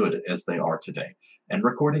as good as they are today, and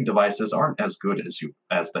recording devices aren't as good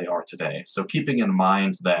as they are today. So, keeping in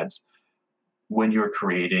mind that when you're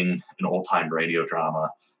creating an old time radio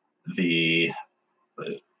drama, the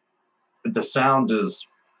the sound is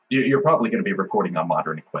you're probably going to be recording on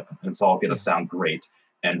modern equipment, and it's all going to Yeah. sound great.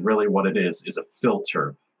 And really, what it is a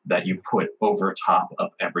filter that you Yeah. put over top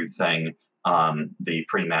of everything on the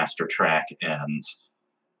pre-master track, and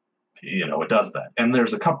it does that. And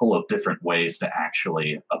there's a couple of different ways to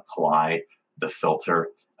actually apply the filter.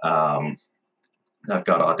 Um, I've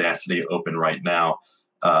got Audacity open right now.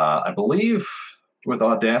 I believe with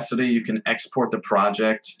Audacity, you can export the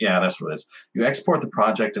project. Yeah, that's what it is. You export the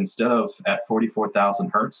project instead of at 44,000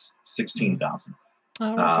 hertz, Mhm. 16,000.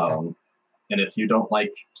 Oh, right. Okay. Um, and if you don't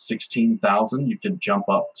like 16,000, you can jump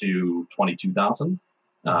up to 22,000.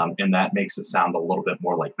 Yeah. And that makes it sound a little bit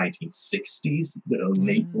more like 1960s,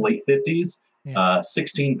 Mm, late 50s. yeah.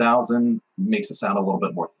 16,000 makes it sound a little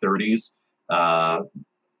bit more 30s. Uh,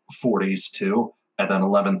 40s too, and then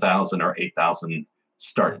 11,000 or 8,000 Yeah.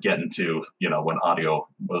 start getting to when audio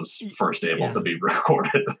was first able to Yeah. be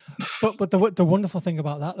recorded. But the wonderful thing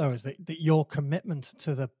about that though is that your commitment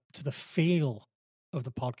to the feel of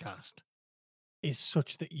the podcast is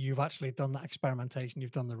such that you've actually done that experimentation,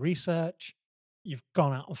 you've done the research, you've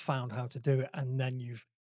gone out and found how to do it, and then you've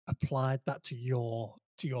applied that to your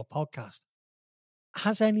podcast.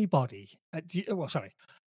 Has anybody, well, sorry,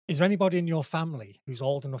 is there anybody in your family who's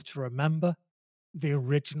old enough to remember the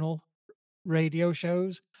original radio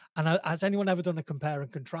shows? And has anyone ever done a compare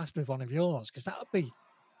and contrast with one of yours? Because that would be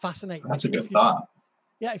fascinating That's a if good you just, thought.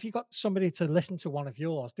 yeah, if you got somebody to listen to one of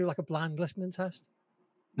yours, do like a blind listening test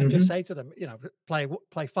and just Hmm. say to them,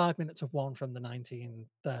 play 5 minutes of one from the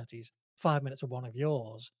 1930s, 5 minutes of one of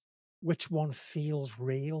yours. Which one feels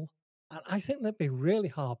real? And I think that'd be really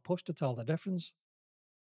hard pushed to tell the difference.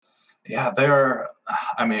 Yeah,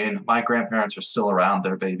 I mean, my grandparents are still around.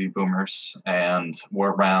 They're baby boomers, and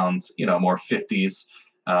we're around, more 50s,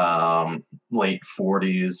 late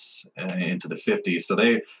 40s, into the 50s. So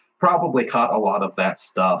they probably caught a lot of that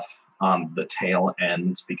stuff on the tail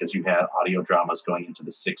end because you had audio dramas going into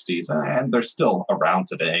the 60s, and they're still around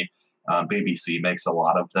today. BBC makes a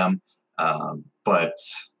lot of them. But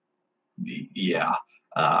yeah,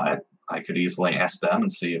 I could easily ask them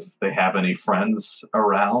and see if they have any friends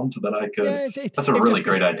around that I could. Yeah, That's a it'd really just be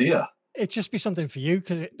great idea. it'd just be something for you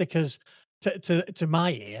because to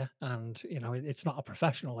my ear, and it's not a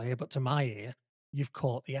professional ear, but to my ear, you've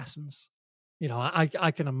caught the essence.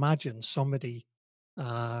 I can imagine somebody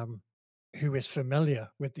um, who is familiar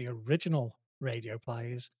with the original radio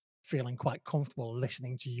players feeling quite comfortable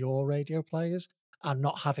listening to your radio players and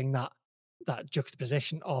not having that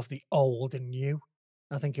juxtaposition of the old and new.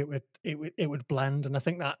 I think it would blend, and I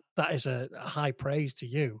think that is a high praise to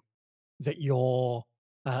you that your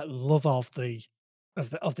love of the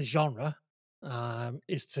genre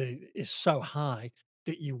is so high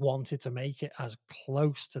that you wanted to make it as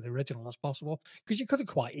close to the original as possible, because you could have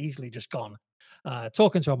quite easily just gone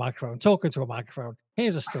talking to a microphone.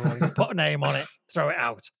 Here's a story, put a name on it, throw it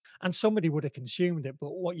out, and somebody would have consumed it.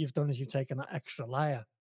 But what you've done is you've taken that extra layer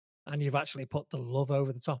and you've actually put the love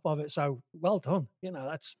over the top of it. So well done.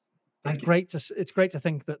 That's it's Thank you. it's great to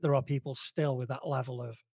think that there are people still with that level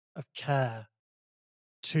of care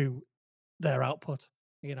to their output,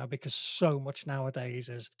 because so much nowadays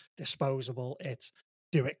is disposable. It's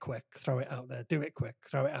do it quick, throw it out there, do it quick,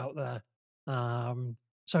 throw it out there.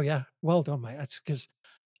 So yeah, well done, mate. That's because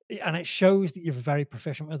and it shows that you're very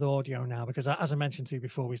proficient with audio now, because as I mentioned to you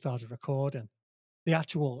before we started recording, the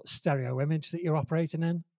actual stereo image that you're operating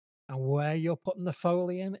in and where you're putting the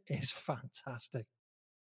Foley in is fantastic.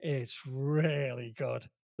 It's really good.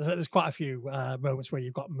 There's quite a few moments where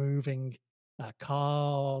you've got moving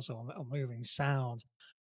cars or moving sounds,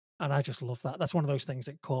 and I just love that. That's one of those things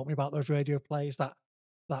that caught me about those radio plays. That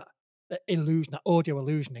illusion, that audio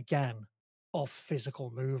illusion again of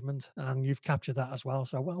physical movement, and you've captured that as well.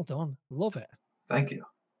 So well done. Love it. Thank you.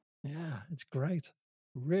 Yeah, it's great.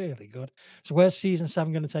 Really good. So where's season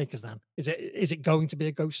 7 going to take us then? Is it going to be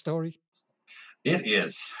a ghost story? It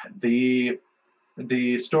is. The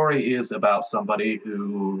story is about somebody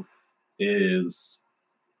who is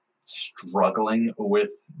struggling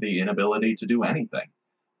with the inability to do anything.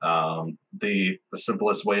 The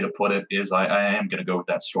simplest way to put it is I am going to go with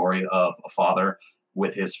that story of a father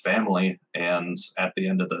with his family, and at the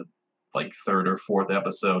end of the like third or fourth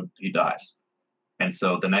episode, he dies. And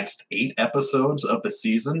so the next 8 episodes of the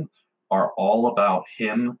season are all about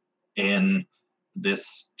him in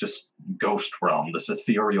this just ghost realm, this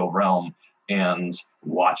ethereal realm, and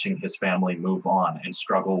watching his family move on and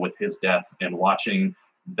struggle with his death, and watching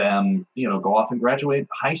them, go off and graduate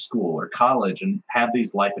high school or college and have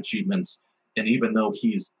these life achievements. And even though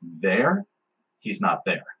he's there, he's not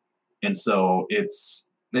there. And so it's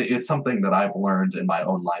something that I've learned in my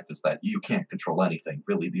own life, is that you can't control anything.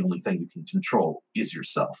 Really, the only thing you can control is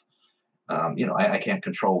yourself. I can't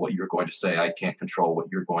control what you're going to say. I can't control what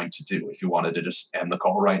you're going to do. If you wanted to just end the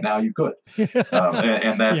call right now, you could. And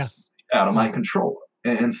Yeah. that's out of my Yeah. control.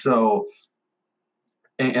 And so,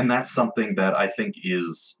 and that's something that I think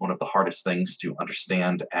is one of the hardest things to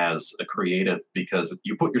understand as a creative, because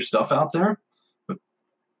you put your stuff out there, but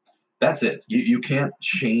that's it. You can't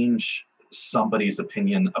change somebody's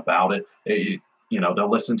opinion about it. They'll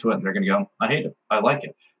listen to it and they're going to go, I hate it. I like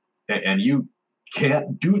it. And you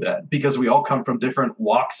can't do that, because we all come from different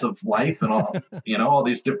walks of life and all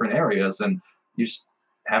these different areas. And you just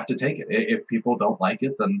have to take it. If people don't like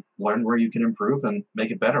it, then learn where you can improve and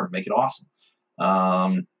make it better, make it awesome.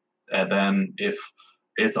 And then if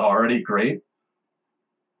it's already great,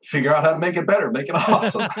 figure out how to make it better, make it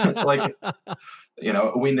awesome. Like,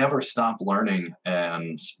 we never stop learning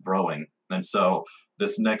and growing. And so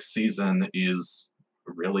this next season is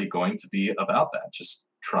really going to be about that, just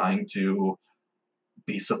trying to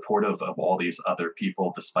be supportive of all these other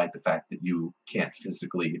people, despite the fact that you can't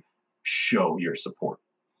physically show your support.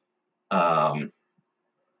 Um,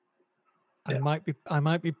 I yeah.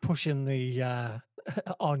 might be pushing the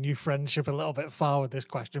our new friendship a little bit far with this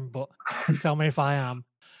question, but tell me if I am.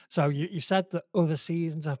 So you said that other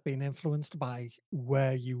seasons have been influenced by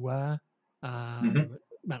where you were, Mhm.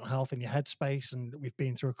 mental health in your headspace, and we've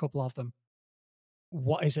been through a couple of them.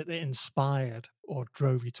 What is it that inspired or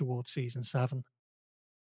drove you towards season 7?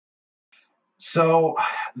 So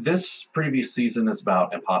this previous season is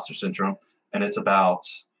about imposter syndrome, and it's about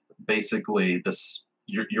basically this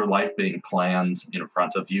your life being planned in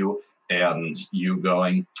front of you, and you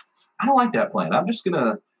going, I don't like that plan. I'm just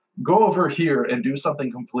gonna go over here and do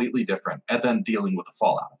something completely different, and then dealing with the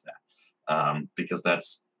fallout of that, because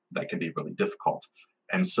that can be really difficult.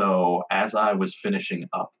 And so, as I was finishing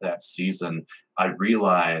up that season, I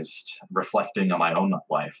realized, reflecting on my own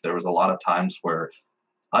life, there was a lot of times where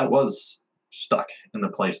I was stuck in the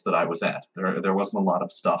place that I was at. There wasn't a lot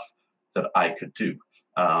of stuff that I could do.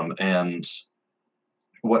 And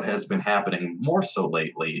what has been happening more so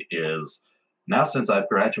lately is, now since I've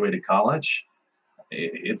graduated college,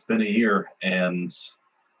 it's been a year and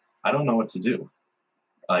I don't know what to do.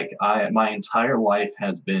 Like, my entire life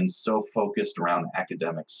has been so focused around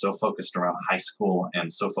academics, so focused around high school,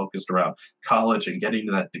 and so focused around college and getting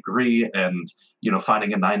to that degree, and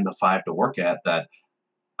finding a 9 to 5 to work at, that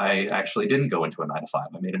I actually didn't go into a 9 to 5.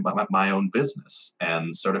 I made it my own business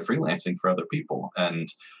and started freelancing for other people. And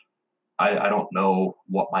I don't know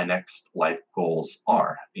what my next life goals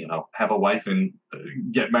are. Have a wife and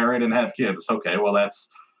get married and have kids. Okay, well, that's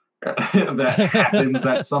that happens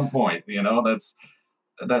at some point.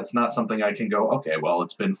 That's not something I can go, okay, well,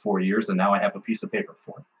 it's been 4 years and now I have a piece of paper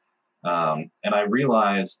for it. And I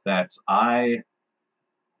realized that I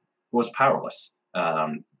was powerless.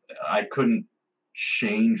 I couldn't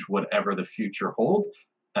change whatever the future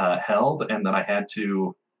held, and that I had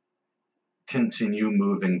to continue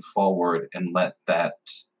moving forward and let that,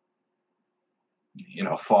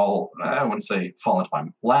 fall. I wouldn't say fall into my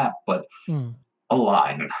lap, but Mm.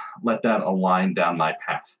 align. Let that align down my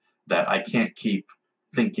path. That I can't keep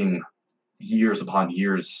thinking years upon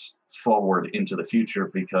years forward into the future,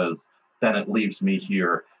 because then it leaves me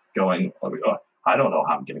here going, "Oh, I don't know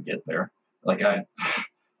how I'm going to get there. Like,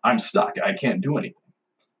 I'm stuck. I can't do anything."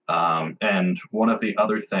 And one of the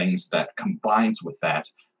other things that combines with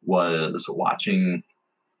that was watching.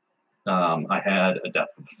 I had a death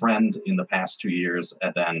of a friend in the past 2 years,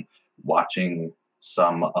 and then watching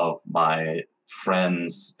some of my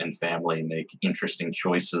friends and family make interesting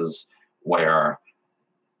choices where,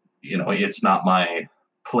 it's not my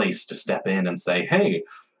place to step in and say, "Hey,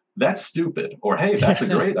 that's stupid," or "Hey, that's a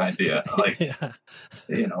great idea." Like, Yeah.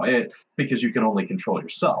 because you can only control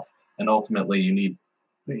yourself. And ultimately, you need,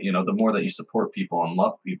 the more that you support people and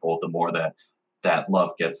love people, the more that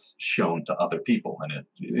love gets shown to other people, and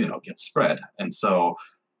it, gets spread. And so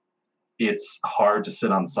it's hard to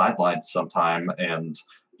sit on the sidelines sometime and,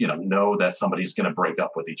 know that somebody's going to break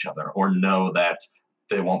up with each other, or know that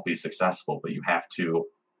they won't be successful, but you have to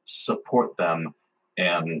support them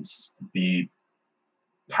and be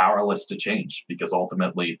powerless to change, because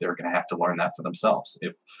ultimately they're going to have to learn that for themselves.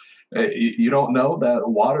 If you don't know that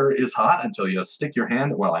water is hot until you stick your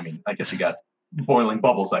hand, well, I mean, I guess you got boiling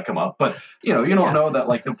bubbles that come up, but you don't Yeah. know that,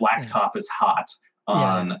 like, the Yeah. blacktop is hot Yeah.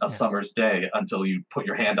 on a Yeah. summer's day until you put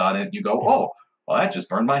your hand on it and you go, Yeah. "Oh, well, that just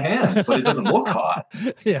burned my hand," but it doesn't look hot.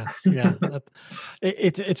 Yeah. Yeah.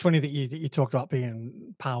 It's funny that you talked about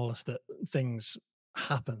being powerless, that things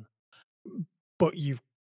happen, but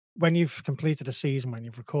when you've completed a season, when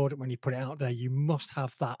you've recorded, when you put it out there, you must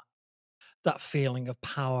have that feeling of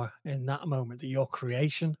power in that moment, that your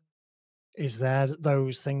creation is there, that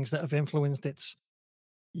those things that have influenced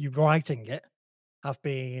you writing it have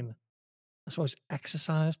been, I suppose,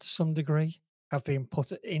 exercised to some degree, have been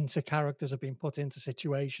put into characters, have been put into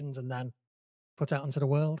situations, and then put out into the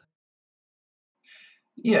world.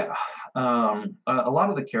 Yeah. A lot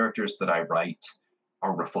of the characters that I write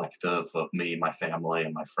are reflective of me, my family,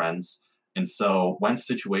 and my friends. And so when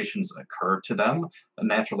situations occur to them,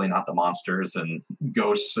 naturally not the monsters and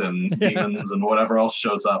ghosts and Yeah. demons and whatever else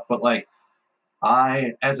shows up, but like,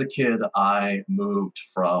 as a kid, I moved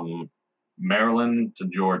from Maryland to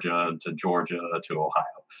Georgia to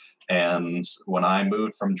Ohio. And when I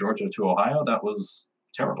moved from Georgia to Ohio, that was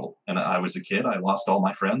terrible. And I was a kid. I lost all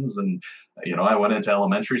my friends. And, I went into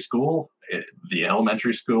elementary school. The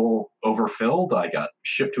elementary school overfilled. I got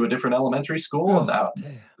shipped to a different elementary school. And Oh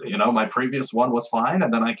that, dear. my previous one was fine.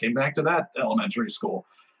 And then I came back to that elementary school.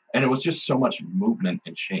 And it was just so much movement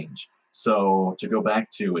and change. So to go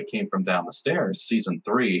back to It Came From Down the Stairs, season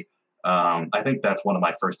 3, I think that's one of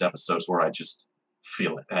my first episodes where I just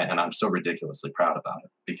feel it. And I'm so ridiculously proud about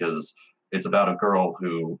it, because it's about a girl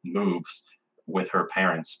who moves with her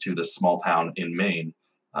parents to this small town in Maine.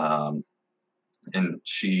 Um, and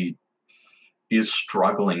she is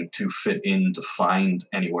struggling to fit in, to find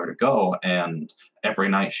anywhere to go. And every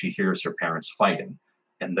night she hears her parents fighting.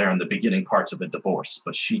 And they're in the beginning parts of a divorce,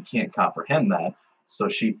 but she can't comprehend that. So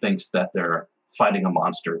she thinks that they're fighting a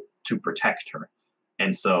monster to protect her.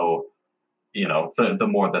 And so, the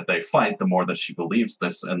more that they fight, the more that she believes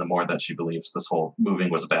this, and the more that she believes this whole moving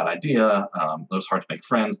was a bad idea. It was hard to make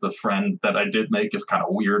friends. The friend that I did make is kind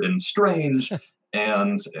of weird and strange.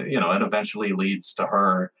 And, it eventually leads to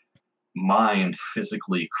her mind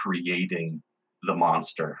physically creating the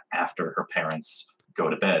monster after her parents go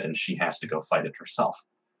to bed and she has to go fight it herself.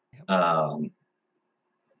 Yep.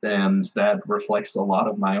 And that reflects a lot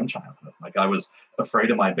of my own childhood. Like I was afraid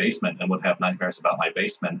of my basement and would have nightmares about my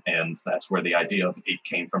basement, and that's where the idea of it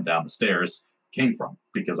came from down the stairs came from.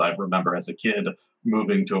 Because I remember as a kid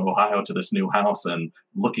moving to Ohio to this new house and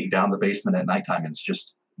looking down the basement at nighttime, and it's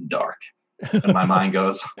just dark. And my mind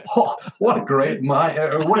goes, "Oh, what a great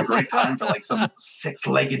what a great time for like some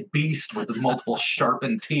six-legged beast with multiple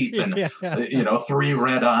sharpened teeth and Yeah. three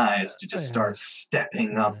red eyes to just Yeah. start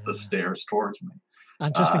stepping up the stairs towards me."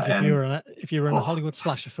 And just think And if you were in a oh, Hollywood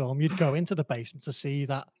slasher film, you'd go into the basement to see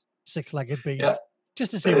that six-legged yeah, beast, just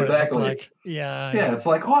to see what it looked exactly. like. Yeah, Yeah, yeah, it's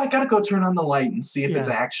like, oh, I gotta go turn on the light and see if it's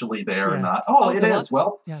yeah, actually there or yeah. not. Oh, Oh, it the light, is.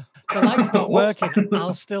 Well, yeah, the light's not whoops, working.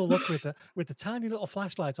 I'll still look with the tiny little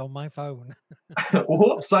flashlight on my phone.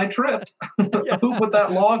 whoops, I tripped. Yeah. Who put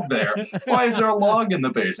that log there? Why is there a log in the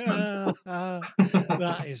basement?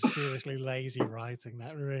 That is seriously lazy writing,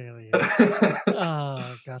 that really is.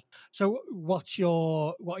 Oh god. So what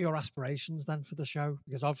are your aspirations then for the show?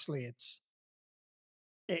 Because obviously it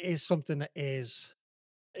is something that is,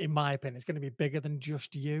 in my opinion, it's gonna be bigger than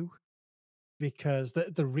just you, because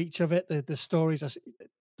the reach of it, the stories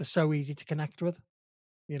they're so easy to connect with.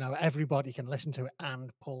 Everybody can listen to it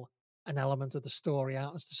and pull an element of the story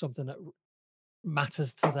out as to something that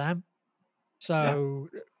matters to them. Yeah. So,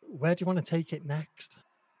 where do you wanna take it next?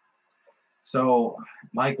 So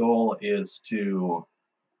my goal is to.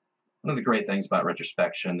 One of the great things about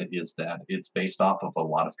retrospection is that it's based off of a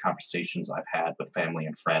lot of conversations I've had with family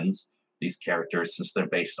and friends. These characters, since they're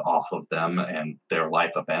based off of them and their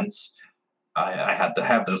life events, I had to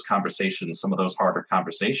have those conversations, some of those harder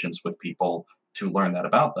conversations with people to learn that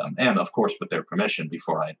about them, and of course with their permission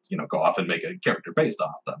before I, go off and make a character based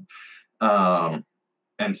off them. Um,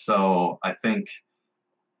 and so I think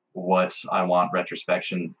what I want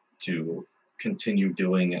retrospection to continue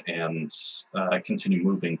doing and continue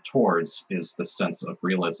moving towards is the sense of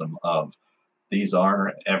realism of these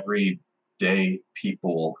are everyday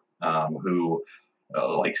people who,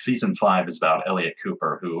 like season 5 is about Elliot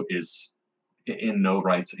Cooper, who is in no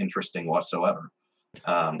rights interesting whatsoever.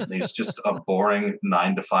 He's just a boring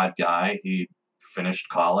 9 to 5 guy. He finished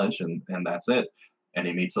college and that's it. And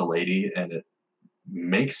he meets a lady and it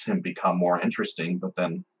makes him become more interesting, but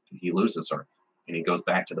then he loses her and he goes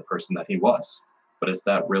back to the person that he was. But is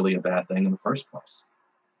that really a bad thing in the first place?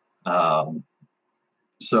 Um,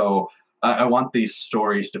 so I want these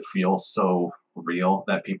stories to feel so real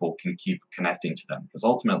that people can keep connecting to them. Because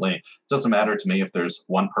ultimately, it doesn't matter to me if there's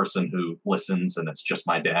one person who listens and it's just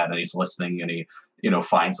my dad and he's listening and he,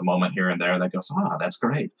 finds a moment here and there that goes, oh, that's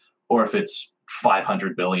great. Or if it's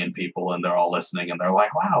 500 billion people and they're all listening and they're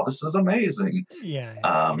like, wow, this is amazing. Yeah,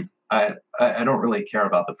 yeah. I don't really care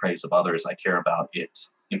about the praise of others. I care about it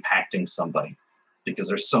impacting somebody because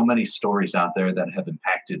there's so many stories out there that have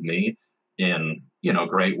impacted me in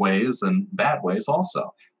great ways and bad ways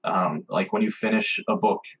also. Like when you finish a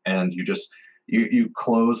book and you just you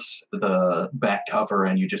close the back cover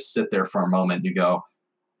and you just sit there for a moment and you go,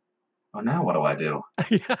 oh, now what do I do?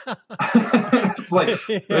 It's like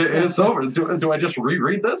it's Yeah. over. Do I just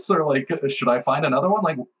reread this or like should I find another one?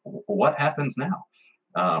 Like what happens now?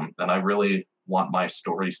 And I really want my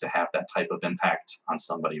stories to have that type of impact on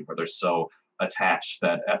somebody where they're so attached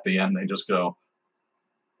that at the end they just go,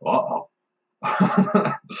 uh-oh.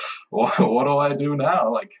 What do I do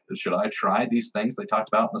now? Like, should I try these things they talked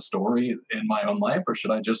about in the story in my own life, or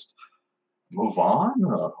should I just move on?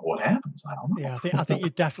 What happens? I don't Yeah, I think you're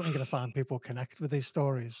definitely gonna find people connect with these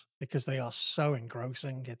stories because they are so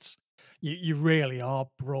engrossing. You really are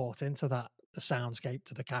brought into the soundscape,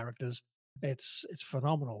 to the characters. It's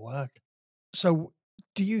phenomenal work. So,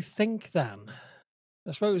 do you think then,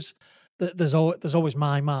 I suppose that there's always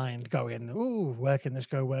my mind going, "Ooh, where can this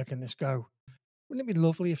go? Where can this go?" Wouldn't it be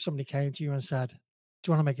lovely if somebody came to you and said, "Do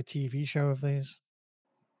you wanna make a TV show of these?"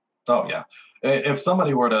 know. Oh yeah, if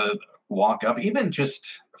somebody were to walk up, even just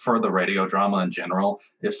for the radio drama in general,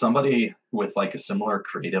 if somebody with like a similar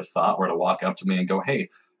creative thought were to walk up to me and go, "Hey,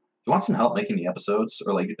 you want some help making the episodes,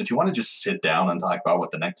 or like, do you want to just sit down and talk about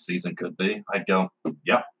what the next season could be?" I'd go,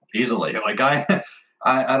 "Yep, easily." Like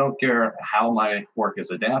I don't care how my work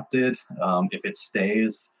is adapted. If it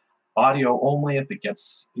stays audio only, if it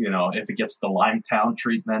gets the Limetown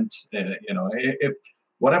treatment, if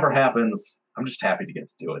whatever happens, I'm just happy to get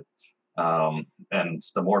to do it. And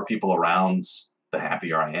the more people around, the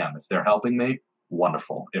happier I am. If they're helping me,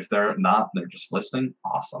 wonderful. If they're not, they're just listening,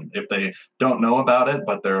 awesome. If they don't know about it,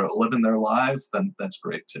 but they're living their lives, then that's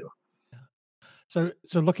great too.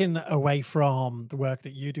 So looking away from the work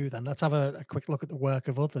that you do, then let's have a quick look at the work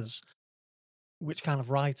of others. Which kind of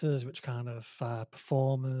writers, which kind of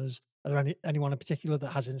performers? Are there anyone in particular that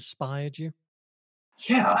has inspired you?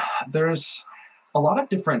 Yeah, there's a lot of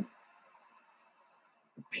different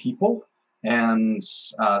people, and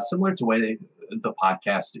similar to the way the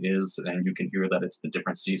podcast is, and you can hear that it's the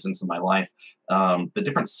different seasons of my life. The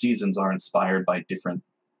different seasons are inspired by different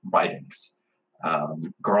writings.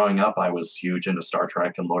 Growing up, I was huge into Star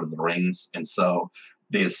Trek and Lord of the Rings, and so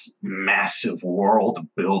this massive world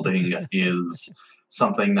building is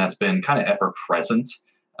something that's been kind of ever present.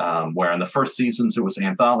 Where in the first seasons it was an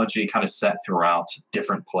anthology, kind of set throughout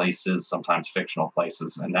different places, sometimes fictional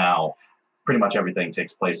places, and now pretty much everything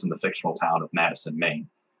takes place in the fictional town of Madison, Maine.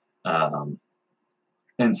 Um,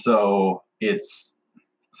 and so it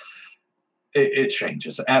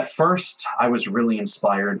changes. At first, I was really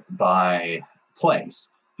inspired by plays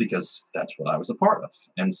because that's what I was a part of.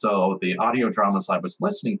 And so the audio dramas I was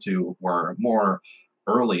listening to were more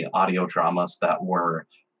early audio dramas that were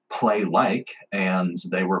play like, and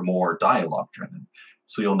they were more dialogue driven.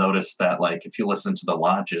 So you'll notice that, like, if you listen to the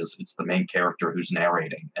lodges, it's the main character who's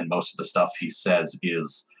narrating, and most of the stuff he says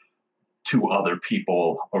is to other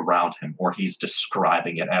people around him, or he's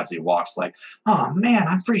describing it as he walks, like, "Oh man,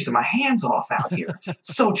 I'm freezing my hands off out here.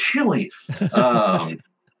 It's so chilly." Um,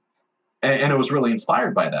 and it was really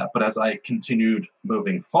inspired by that. But as I continued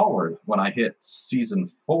moving forward, when I hit season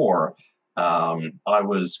 4, I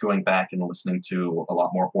was going back and listening to a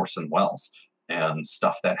lot more Orson Welles and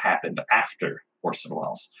stuff that happened after Orson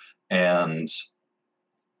Welles. And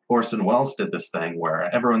Orson Welles did this thing where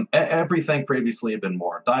everything previously had been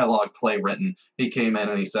more dialogue, play written. He came in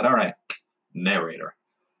and he said, "All right, narrator."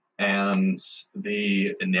 And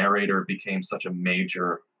the narrator became such a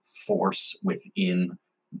major force within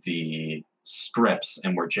the scripts,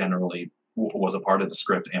 and were generally was a part of the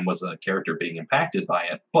script and was a character being impacted by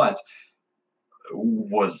it, but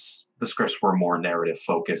was the scripts were more narrative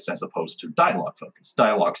focused as opposed to dialogue focused.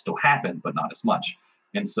 Dialogue still happened, but not as much.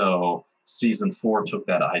 And so season 4 took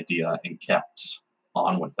that idea and kept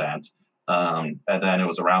on with that. And then it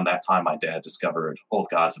was around that time my dad discovered Old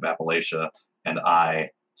Gods of Appalachia, and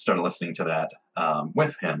I started listening to that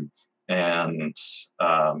with him. And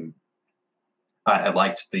I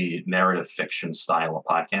liked the narrative fiction style of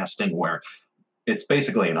podcasting, where it's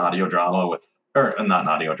basically an audio drama with, or not an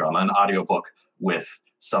audio drama, an audio book with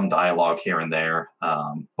some dialogue here and there,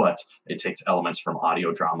 but it takes elements from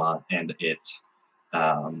audio drama, and it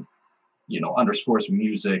underscores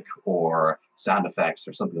music or sound effects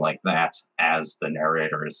or something like that as the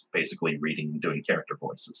narrator is basically reading and doing character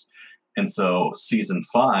voices. And so season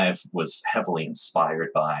 5 was heavily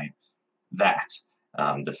inspired by that.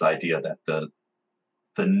 This idea that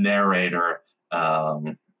the narrator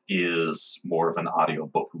is more of an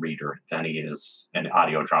audiobook reader than he is an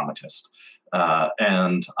audio dramatist.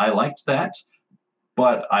 And I liked that,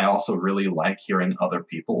 but I also really like hearing other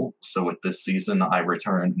people. So with this season, I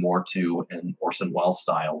returned more to an Orson Welles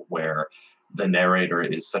style, where the narrator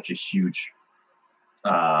is such a huge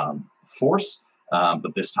force,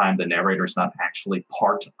 but this time the narrator is not actually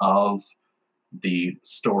part of the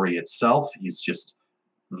story itself. He's just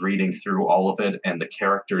reading through all of it, and the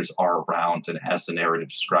characters are around, and as the narrative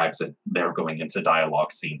describes it, they're going into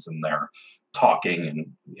dialogue scenes and they're talking,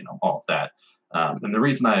 and all of that. And the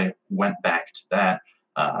reason I went back to that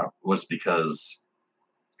was because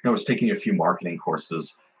I was taking a few marketing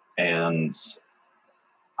courses, and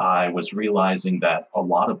I was realizing that a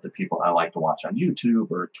lot of the people I like to watch on YouTube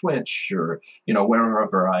or Twitch or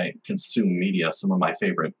wherever I consume media, some of my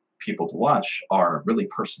favorite people to watch are really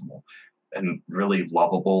personal and really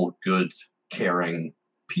lovable, good, caring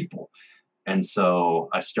people. And so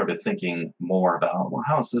I started thinking more about, well,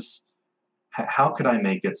 how could I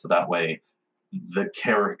make it so that way the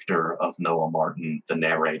character of Noah Martin, the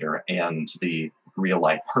narrator, and the real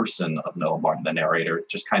life person of Noah Martin, the narrator,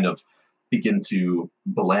 just kind of begin to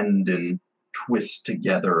blend and twist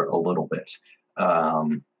together a little bit.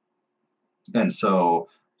 And so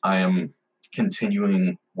I am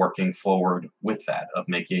continuing working forward with that, of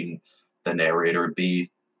making the narrator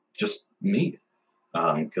be just me,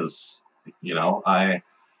 because I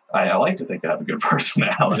like to think I have a good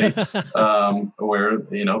personality, where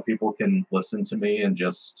people can listen to me and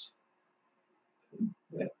just.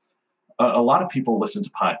 A lot of people listen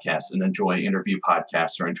to podcasts and enjoy interview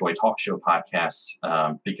podcasts or enjoy talk show podcasts,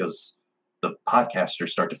 because the podcasters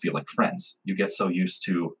start to feel like friends. You get so used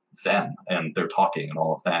to them and they're talking and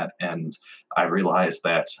all of that. And I realized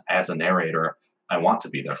that as a narrator, I want to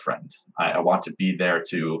be their friend. I want to be there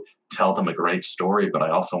to tell them a great story, but I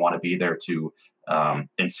also want to be there to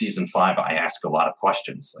In season 5, I ask a lot of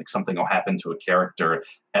questions. Like something will happen to a character,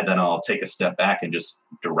 and then I'll take a step back and just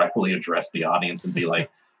directly address the audience and be like,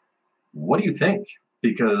 what do you think?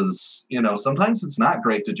 Because, sometimes it's not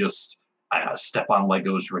great to just step on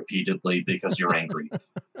Legos repeatedly because you're angry,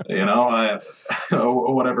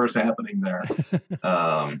 whatever's happening there.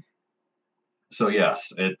 Um, so,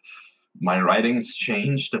 yes, my writings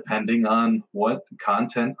change depending on what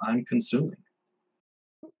content I'm consuming.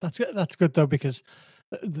 That's good though, because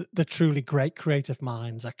the truly great creative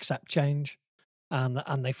minds accept change,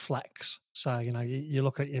 and they flex. So you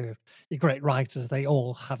look at your great writers; they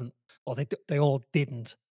all haven't, or they all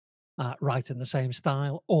didn't write in the same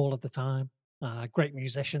style all of the time. Great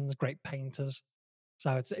musicians, great painters.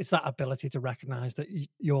 So it's that ability to recognize that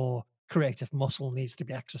your creative muscle needs to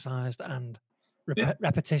be exercised, and Yeah.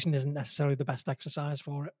 repetition isn't necessarily the best exercise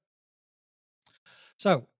for it.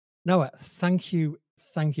 So, Noah, thank you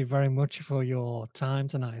very much for your time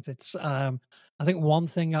tonight. I think one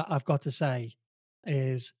thing I've got to say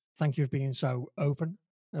is thank you for being so open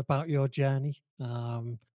about your journey,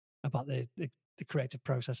 about the creative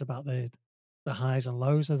process, about the highs and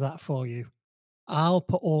lows of that for you. I'll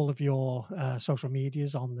put all of your social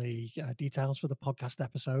medias on the details for the podcast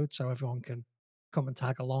episode, so everyone can come and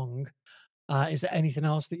tag along. Is there anything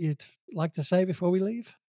else that you'd like to say before we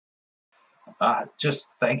leave? Just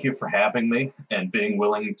thank you for having me and being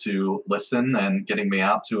willing to listen and getting me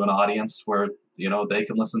out to an audience where they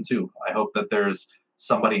can listen too. I hope that there's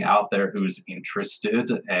somebody out there who's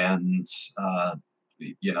interested, and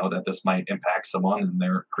that this might impact someone in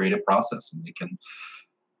their creative process and they can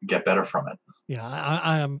get better from it. Yeah,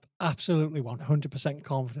 I am absolutely 100%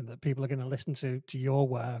 confident that people are going to listen to your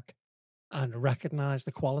work and recognize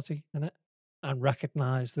the quality in it, and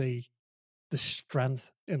recognize the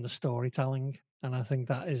strength in the storytelling. And I think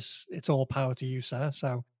it's all power to you, sir.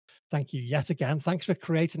 So thank you yet again. Thanks for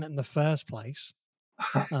creating it in the first place.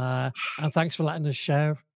 And thanks for letting us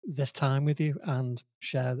share this time with you and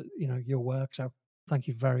share, your work. So thank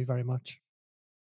you very, very much.